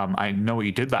too. I Know What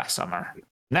You Did Last Summer. And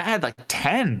that had like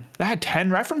 10. That had 10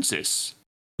 references.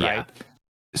 Right. Yeah.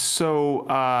 So,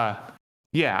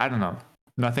 yeah, I don't know.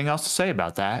 Nothing else to say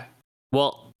about that.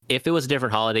 Well, if it was a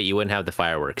different holiday, you wouldn't have the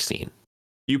fireworks scene.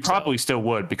 You probably still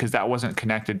would, because that wasn't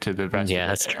connected to the rest. Yeah, of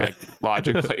that's it, true. like,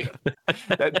 logically.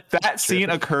 that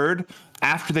scene occurred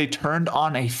after they turned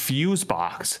on a fuse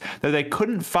box that they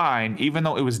couldn't find, even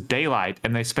though it was daylight,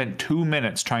 and they spent 2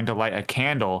 minutes trying to light a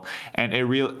candle, and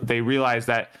they realized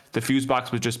that the fuse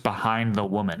box was just behind the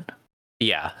woman.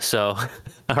 Yeah. So,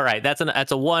 all right, that's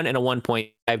a 1 and a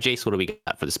 1.5. Jace, what do we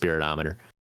got for the Spiritometer?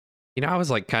 You know, I was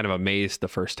like kind of amazed the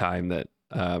first time that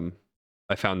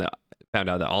I found out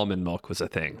that almond milk was a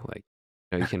thing. Like,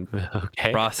 you know, you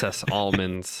can process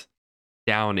almonds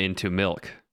down into milk.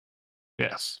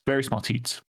 Yes, very small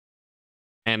teats.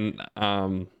 And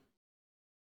I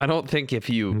don't think if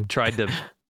you tried to,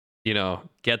 you know,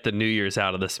 get the New Year's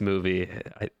out of this movie,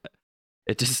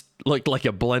 it just looked like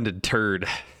a blended turd.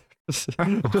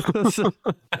 I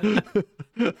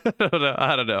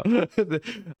don't know.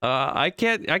 I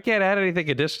can't add anything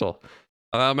additional.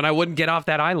 And I wouldn't get off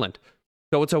that island.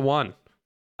 So it's a 1.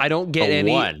 I don't get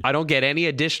any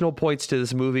additional points to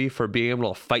this movie for being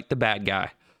able to fight the bad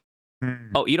guy.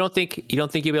 Oh, you don't think you'll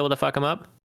be able to fuck him up?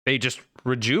 They just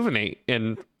rejuvenate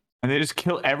and they just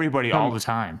kill everybody all the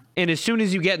time. And as soon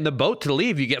as you get in the boat to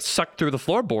leave, you get sucked through the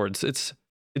floorboards. It's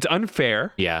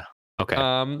unfair. Yeah.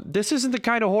 Okay. This isn't the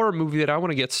kind of horror movie that I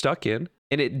want to get stuck in,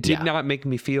 and it did not make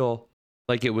me feel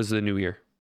like it was the New Year.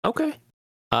 Okay.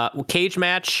 Cage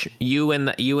match. You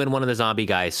and one of the zombie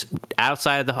guys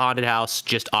outside of the haunted house.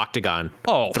 Just octagon.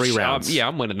 Oh, 3 rounds. Yeah,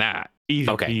 I'm winning that.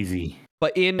 Easy.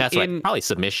 But that's like probably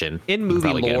submission. In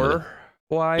movie lore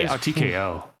wise,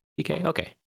 TKO. TK.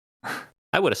 Okay.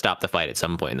 I would have stopped the fight at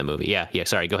some point in the movie. Yeah.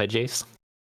 Sorry. Go ahead, Jace.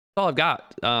 That's all I've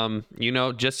got. You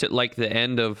know, just at like the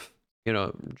end of. You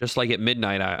know, just like at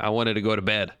midnight, I wanted to go to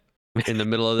bed in the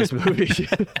middle of this movie.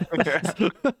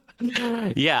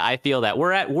 Yeah, I feel that.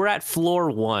 We're at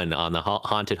floor 1 on the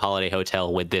Haunted Holiday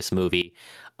Hotel with this movie.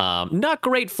 Not a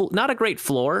great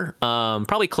floor.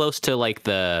 Probably close to like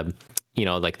the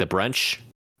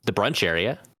brunch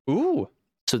area. Ooh.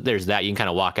 So there's that. You can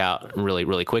kind of walk out really,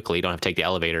 really quickly. You don't have to take the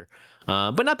elevator.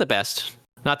 But not the best.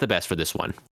 Not the best for this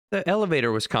one. The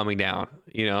elevator was coming down,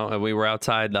 you know, and we were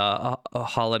outside a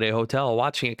Holiday Hotel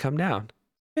watching it come down.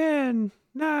 10,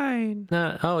 9.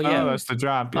 Oh, yeah. Oh, that's the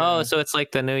drop. Yeah. Oh, so it's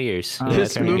like the New Year's. Oh,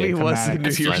 This okay. movie was the New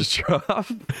That's Year's drop.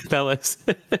 That was.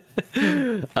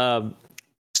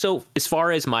 So as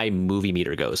far as my movie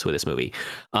meter goes with this movie,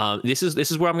 this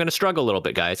is where I'm going to struggle a little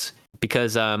bit, guys,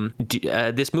 because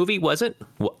this movie wasn't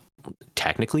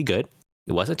technically good.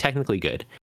 It wasn't technically good.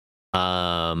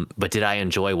 But did I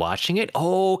enjoy watching it?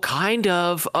 Oh, kind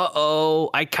of.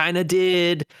 I kind of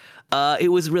did.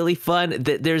 It was really fun.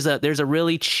 There's a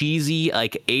really cheesy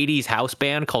like 80s house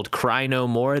band called Cry No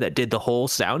More that did the whole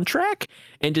soundtrack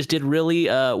and just did really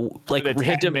like the 10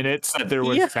 random minutes that there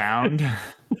was sound.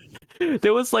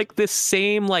 There was like this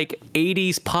same like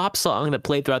 80s pop song that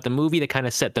played throughout the movie that kind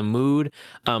of set the mood.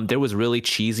 There was really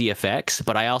cheesy effects,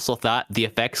 but I also thought the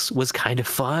effects was kind of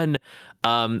fun.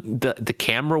 The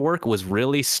camera work was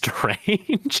really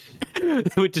strange. They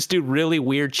would just do really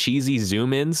weird cheesy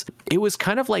zoom ins. It was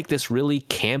kind of like this really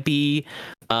campy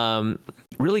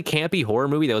horror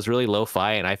movie that was really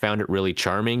lo-fi, and I found it really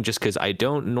charming just because I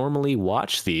don't normally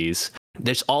watch these.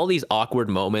 There's all these awkward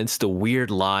moments, the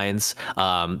weird lines.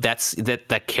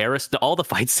 That carousel, all the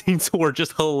fight scenes were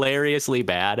just hilariously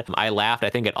bad. I laughed, I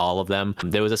think, at all of them.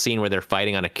 There was a scene where they're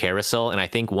fighting on a carousel, and I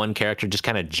think one character just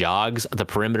kind of jogs the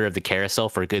perimeter of the carousel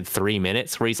for a good 3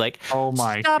 minutes, where he's like, Oh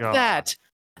my "Stop God. that!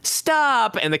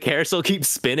 Stop!" And the carousel keeps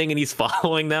spinning, and he's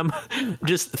following them.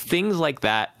 Just things like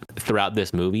that throughout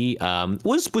this movie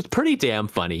was pretty damn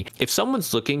funny. If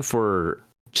someone's looking for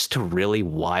just a really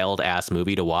wild ass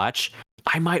movie to watch,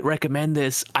 I might recommend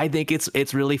this. I think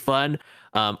it's really fun.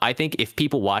 I think if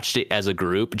people watched it as a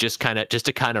group, just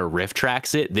to kind of riff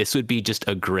tracks it, this would be just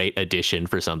a great addition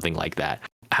for something like that.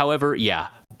 However, yeah,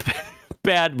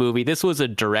 bad movie. This was a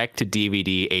direct to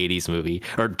DVD 80s movie,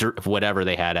 or whatever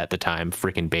they had at the time,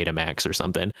 freaking Betamax or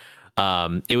something.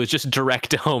 It was just direct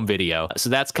to home video. So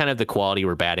that's kind of the quality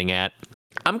we're batting at.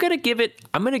 I'm gonna give it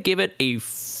a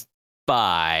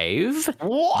 5.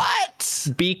 What?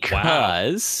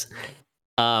 Because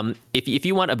if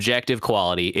you want objective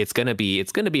quality, it's gonna be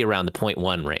around the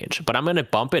 0.1 range. But I'm gonna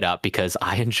bump it up because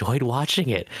I enjoyed watching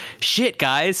it. Shit,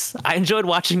 guys, I enjoyed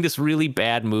watching this really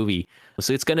bad movie.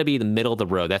 So it's gonna be the middle of the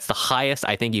road. That's the highest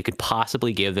I think you could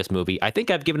possibly give this movie. I think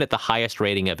I've given it the highest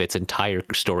rating of its entire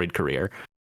storied career.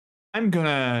 I'm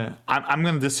gonna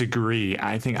disagree.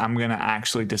 I think I'm gonna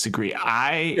actually disagree.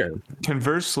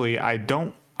 Conversely, I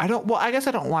guess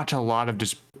I don't watch a lot of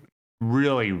just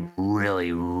really,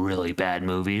 really, really bad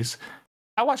movies.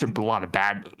 I watch a lot of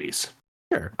bad movies.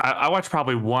 Sure. I watch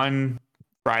probably one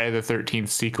Friday the 13th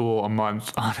sequel a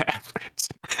month on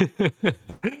average.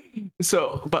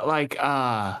 So, but like,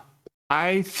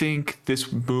 I think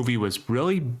this movie was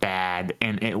really bad,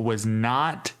 and it was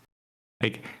not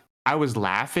like, I was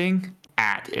laughing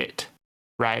at it,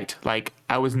 right? Like,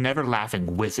 I was never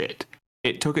laughing with it.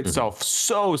 It took itself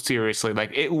so seriously.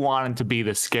 Like, it wanted to be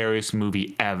the scariest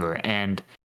movie ever. And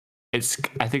I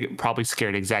think it probably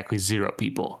scared exactly 0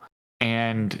 people.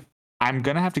 And I'm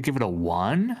going to have to give it a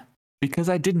 1 because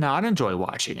I did not enjoy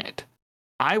watching it.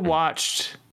 I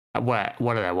watched, what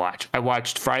did I watch? I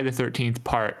watched Friday the 13th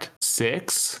Part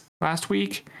 6 last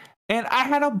week, and I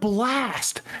had a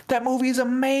blast. That movie is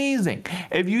amazing.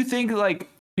 If you think like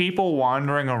people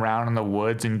wandering around in the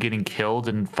woods and getting killed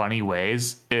in funny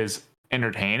ways is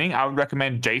entertaining, I would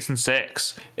recommend Jason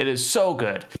 6. It is so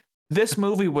good. This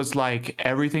movie was like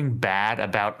everything bad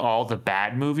about all the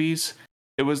bad movies.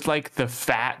 It was like the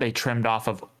fat they trimmed off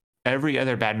of every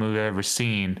other bad movie I've ever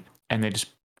seen, and they just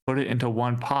put it into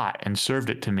one pot and served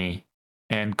it to me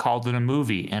and called it a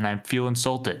movie, and I feel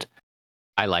insulted.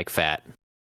 I like fat.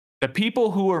 The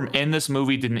people who were in this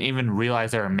movie didn't even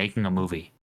realize they were making a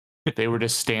movie. They were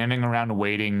just standing around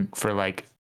waiting for, like,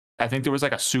 I think there was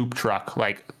like a soup truck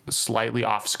like slightly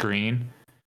off screen,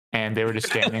 and they were just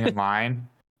standing in line,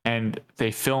 and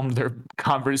they filmed their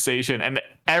conversation, and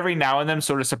every now and then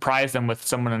sort of surprised them with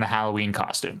someone in a Halloween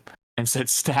costume and said,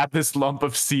 "Stab this lump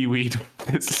of seaweed with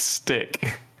this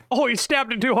stick." Oh, you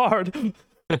stabbed him too hard.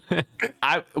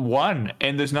 I won,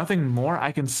 and there's nothing more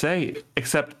I can say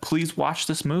except please watch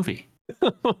this movie.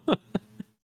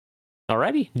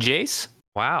 Alrighty, Jace.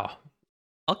 Wow.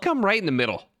 I'll come right in the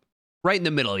middle. Right in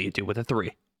the middle of you two with a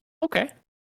 3. Okay.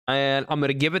 And I'm going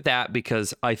to give it that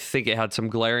because I think it had some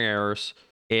glaring errors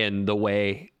in the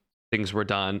way things were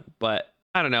done. But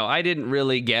I don't know. I didn't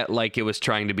really get like it was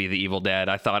trying to be The Evil Dead.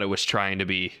 I thought it was trying to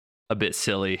be a bit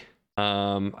silly.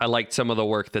 I liked some of the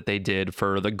work that they did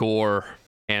for the gore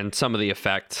and some of the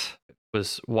effects.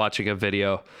 Was watching a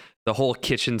video. The whole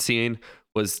kitchen scene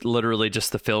was literally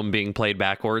just the film being played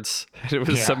backwards. It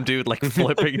was some dude like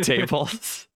flipping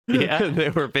tables. Yeah, they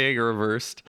were being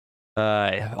reversed.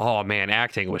 Oh man,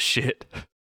 acting was shit.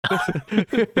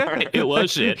 It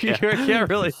was shit. You can't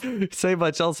really say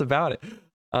much else about it.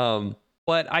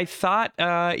 But I thought,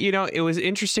 it was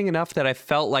interesting enough that I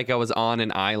felt like I was on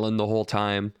an island the whole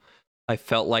time. I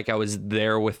felt like I was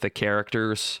there with the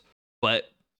characters, but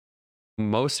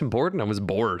most important, I was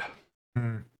bored.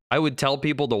 I would tell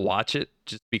people to watch it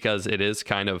just because it is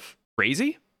kind of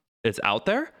crazy. It's out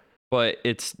there, but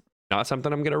it's not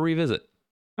something I'm going to revisit.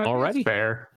 Alrighty.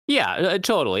 Fair. Yeah,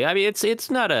 totally. I mean,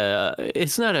 it's not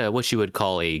a what you would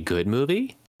call a good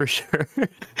movie for sure.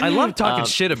 I love talking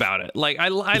shit about it. Like I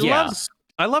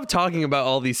I love talking about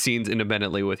all these scenes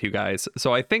independently with you guys.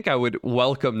 So I think I would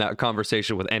welcome that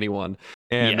conversation with anyone.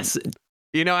 And Yes.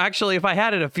 you know, actually, if I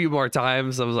had it a few more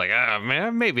times, I was like, oh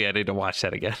man, maybe I need to watch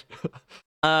that again.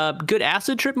 Good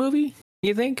acid trip movie,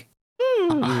 you think?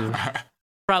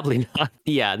 Probably not.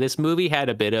 Yeah, this movie had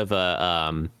a bit of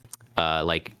a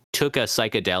like took a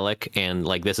psychedelic and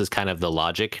like this is kind of the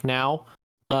logic now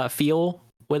feel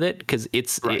with it, because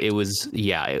it was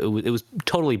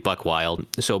totally buck wild,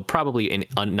 so probably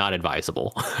not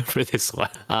advisable for this one.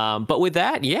 But with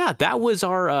that, yeah, that was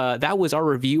our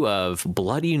review of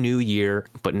Bloody New Year.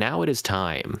 But now it is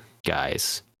time,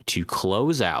 guys, to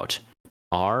close out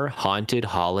our Haunted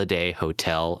Holiday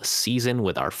Hotel season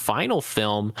with our final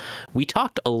film. We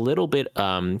talked a little bit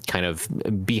kind of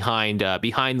behind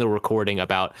the recording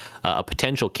about a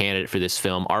potential candidate for this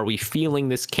film. Are we feeling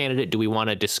this candidate? Do we want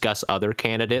to discuss other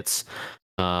candidates?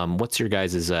 What's your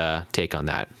guys' take on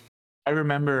that? I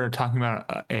remember talking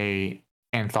about a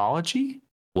anthology.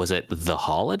 Was it The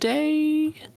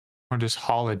Holiday? Or just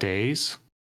holidays?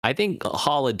 I think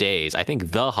Holidays. I think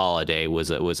The Holiday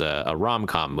was a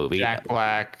rom-com movie. Jack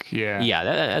Black, yeah.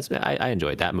 Yeah, I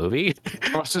enjoyed that movie.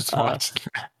 Let's just watch.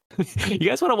 You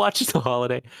guys want to watch The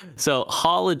Holiday? So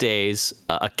Holidays,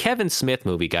 a Kevin Smith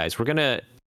movie, guys.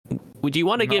 Would you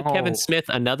want to give Kevin Smith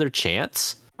another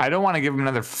chance? I don't want to give him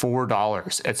another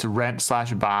 $4. It's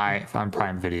rent/buy on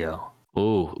Prime Video.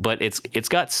 Ooh, but it's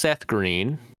got Seth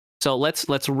Green. So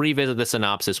let's revisit the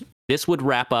synopsis. This would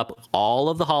wrap up all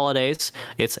of the holidays.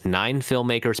 It's 9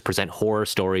 filmmakers present horror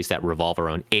stories that revolve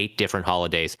around 8 different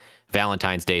holidays: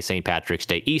 Valentine's Day, St. Patrick's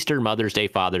Day, Easter, Mother's Day,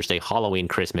 Father's Day, Halloween,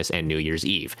 Christmas, and New Year's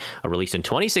Eve. Released in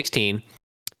 2016.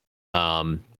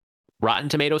 Rotten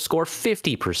Tomatoes score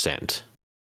 50%.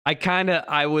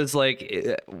 I was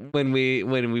like, when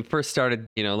we first started,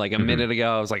 you know, like a minute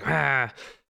ago, I was like,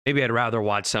 maybe I'd rather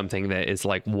watch something that is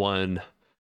like one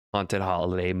haunted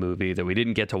holiday movie that we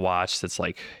didn't get to watch that's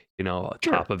like, you know,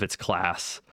 top of its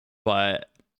class. But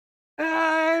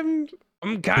I'm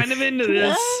kind of into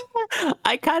this.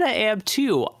 I kind of am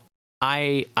too.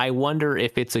 I wonder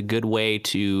if it's a good way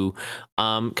to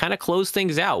kind of close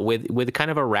things out with kind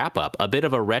of a wrap up, a bit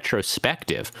of a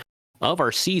retrospective of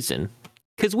our season,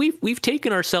 because we've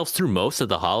taken ourselves through most of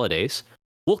the holidays.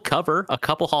 We'll cover a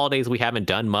couple holidays we haven't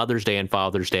done: Mother's Day and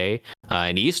Father's Day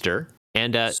and Easter.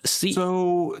 And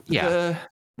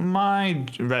my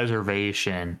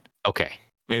reservation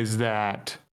is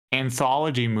that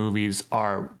anthology movies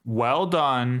are well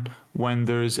done when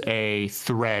there's a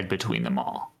thread between them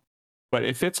all. But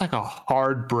if it's like a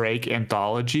hard break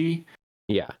anthology,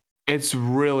 it's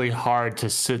really hard to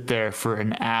sit there for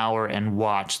an hour and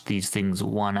watch these things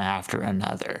one after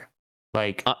another.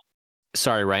 Like,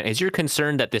 sorry, Ryan, is your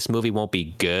concern that this movie won't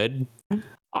be good?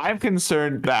 I'm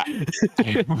concerned that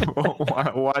I won't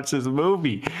want to watch this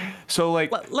movie. So,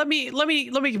 like, let me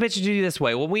pitch it to you this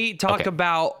way. When we talk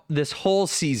about this whole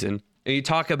season, and you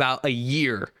talk about a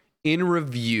year in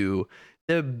review,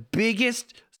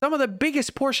 some of the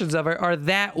biggest portions of it are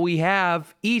that we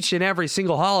have each and every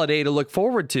single holiday to look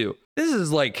forward to. This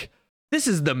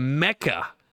is the Mecca.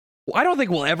 I don't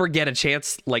think we'll ever get a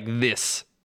chance like this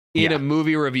in a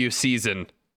movie review season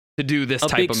to do this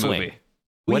type of movie.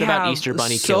 What about Easter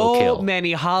Bunny Kill Kill? So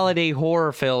many holiday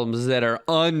horror films that are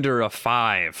under a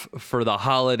 5 for the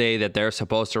holiday that they're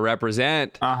supposed to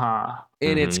represent. And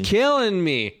it's killing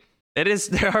me.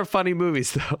 There are funny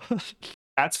movies though.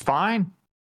 That's fine.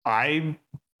 I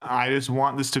just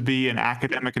want this to be an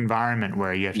academic environment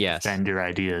where you have to defend your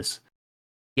ideas.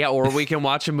 Yeah, or we can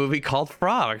watch a movie called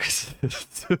Frogs.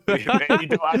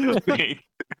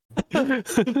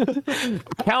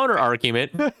 Counter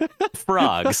argument: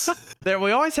 Frogs.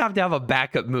 We always have to have a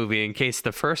backup movie in case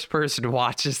the first person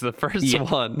watches the first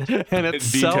one and it's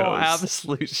so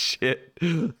absolute shit.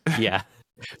 Yeah,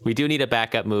 we do need a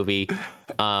backup movie.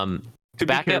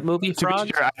 Backup movie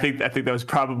Frogs. Sure, I think that was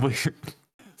probably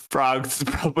Frogs.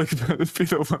 Probably going to be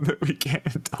the one that we can't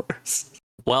endorse.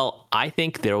 Well, I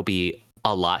think there will be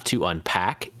a lot to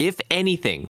unpack. If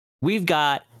anything, we've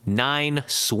got 9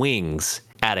 swings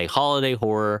at a holiday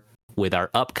horror with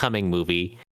our upcoming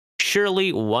movie.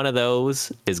 Surely one of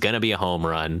those is going to be a home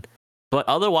run, but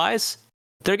otherwise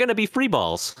they're going to be free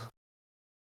balls.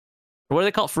 What are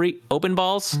they called? Free open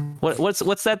balls?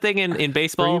 What's that thing in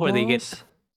baseball where they get?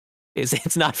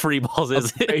 It's not free balls,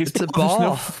 is it? It's a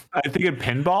ball. I think a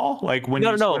pinball. Like when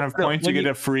you score enough points, you get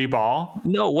a free ball.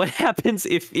 No, what happens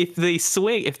if they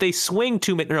swing? If they swing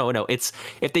too many? No. It's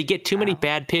if they get too many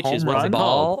bad pitches. What's it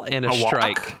called? And a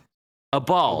strike. A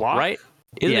ball, right?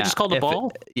 Isn't it just called a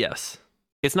ball? Yes.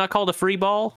 It's not called a free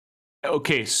ball?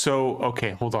 Okay,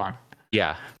 hold on.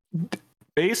 Yeah.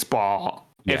 Baseball,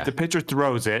 If the pitcher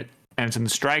throws it and it's in the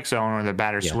strike zone or the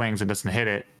batter Yeah. swings and doesn't hit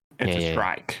it, it's a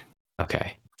strike.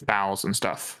 Okay. Fouls and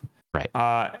stuff. Right.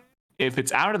 If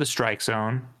it's out of the strike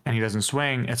zone and he doesn't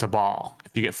swing, it's a ball.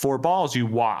 If you get 4 balls, you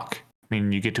walk. I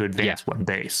mean, you get to advance one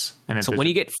base. And if So there's when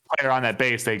you a get player on that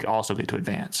base, they also get to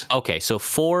advance. okay, so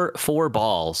four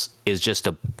balls is just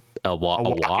a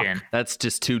walk. In. That's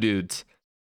just 2 dudes.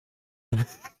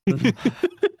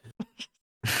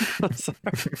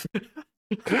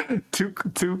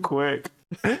 Too quick.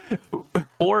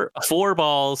 Four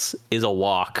balls is a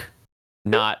walk,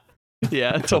 not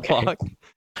Yeah, it's Okay. a walk.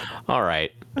 all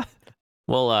right.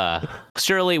 Well,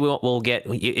 surely we'll get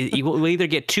we'll either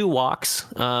get 2 walks,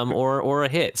 or a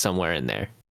hit somewhere in there,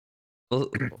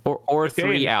 or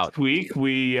 3 out. Next week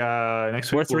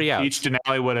next Or week 3 we'll out. teach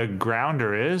Denali what a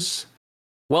grounder is.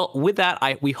 Well, with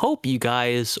that, we hope you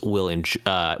guys will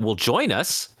join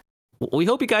us. We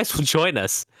hope you guys will join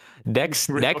us next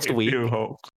Really week do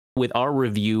hope. with our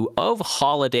review of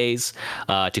Holidays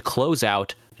to close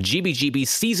out GBGB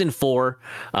Season 4.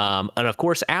 And of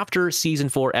course, after Season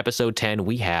 4, Episode 10,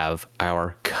 we have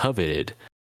our coveted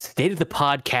State of the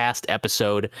Podcast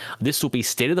episode. This will be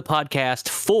State of the Podcast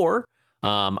 4,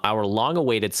 our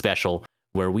long-awaited special,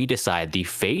 where we decide the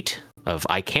fate of,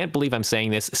 I can't believe I'm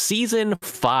saying this, Season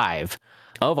 5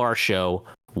 of our show,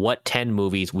 what 10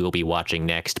 movies we'll be watching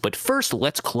next. But first,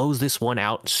 let's close this one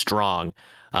out strong.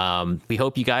 We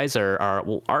hope you guys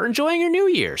are enjoying your New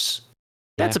Year's.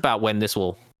 That's about when this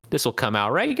will come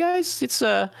out, right, you guys? It's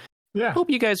Yeah. hope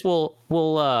you guys will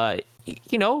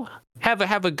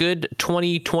have a good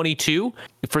 2022.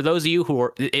 For those of you who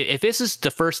are, if this is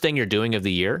the first thing you're doing of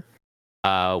the year,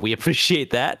 we appreciate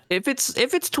that. If it's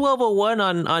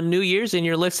 12:01 on New Year's and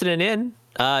you're listening in,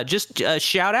 just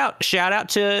shout out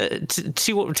to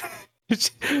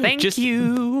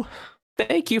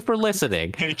thank you for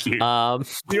listening. Thank you.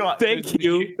 Thank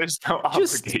you. There's no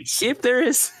Just obligation. if there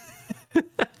is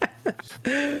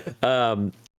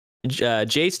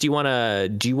Jace,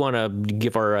 do you wanna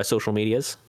give our social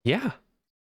medias? Yeah.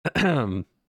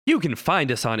 You can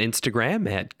find us on Instagram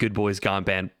at Good Boys Gone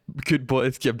Band. Good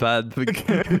Boys Get Bad. That's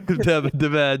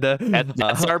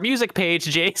our music page,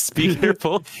 Jace. Be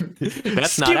careful.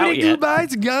 That's not out yet. Good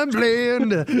Boys Gone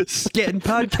Bland. Scat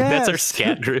podcast. That's our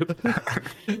scat group.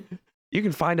 You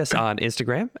can find us on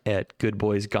Instagram at Good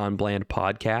Boys Gone Bland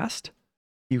Podcast.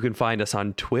 You can find us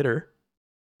on Twitter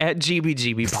at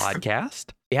GBGB Podcast.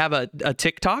 We have a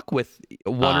TikTok with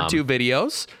 1 or 2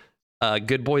 videos.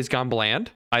 Good Boys Gone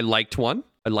Bland. I liked one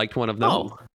of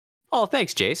them. Oh,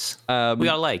 thanks, Jace. We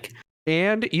got a like.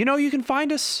 And you can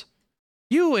find us.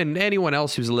 You and anyone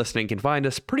else who's listening can find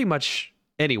us pretty much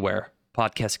anywhere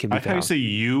podcasts can be I thought you found. say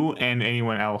you and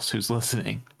anyone else who's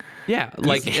listening. Yeah,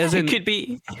 like as in it could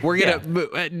be. we're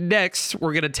gonna next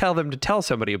we're gonna tell them to tell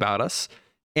somebody about us,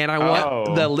 and I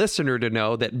want the listener to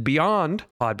know that beyond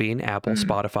Podbean, Apple,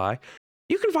 Spotify,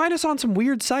 you can find us on some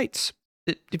weird sites.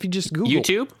 If you just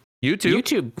Google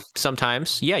YouTube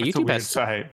sometimes. Yeah, That's a YouTube weird has.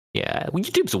 site. Yeah,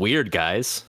 YouTube's weird,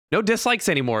 guys. no dislikes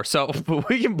anymore, so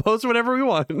we can post whatever we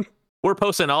want. We're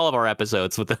posting all of our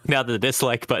episodes now that the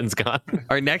dislike button's gone.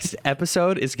 Our next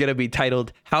episode is going to be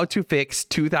titled "How to Fix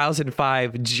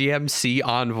 2005 GMC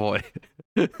Envoy."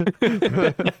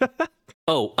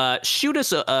 Shoot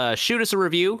us a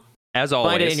review. As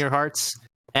always, Find it in your hearts.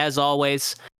 As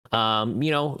always,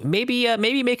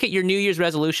 maybe make it your New Year's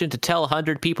resolution to tell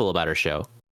 100 people about our show.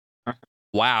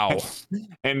 wow.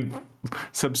 And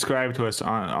subscribe to us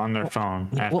on their phone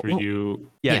after you.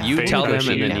 Yeah, you Face tell them,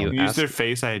 ID. and then you use ask, their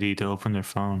Face ID to open their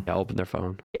phone. open their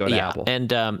phone. Go to Yeah, Apple. and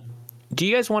do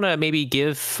you guys want to maybe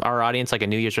give our audience like a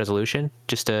New Year's resolution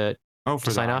just to For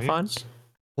sign the off on? audience?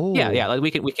 Ooh. Yeah, like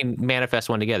we can manifest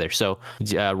one together. So,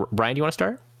 Brian, do you want to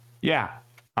start? Yeah.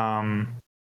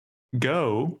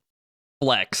 Go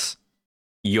Flex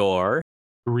Your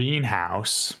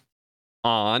greenhouse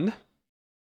on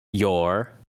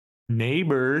your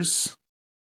neighbors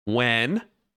when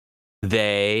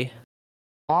they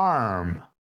harm.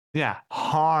 Yeah,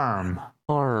 harm.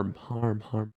 harm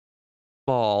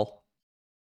ball.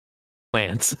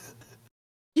 plants.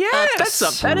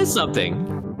 Yes, That is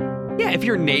something. yeah. If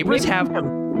your neighbors have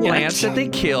plants that they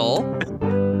kill,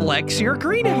 flex your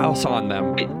greenhouse on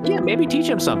them. Yeah, maybe teach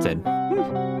them something.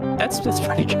 That's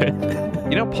pretty good.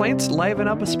 Plants liven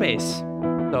up a space.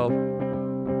 So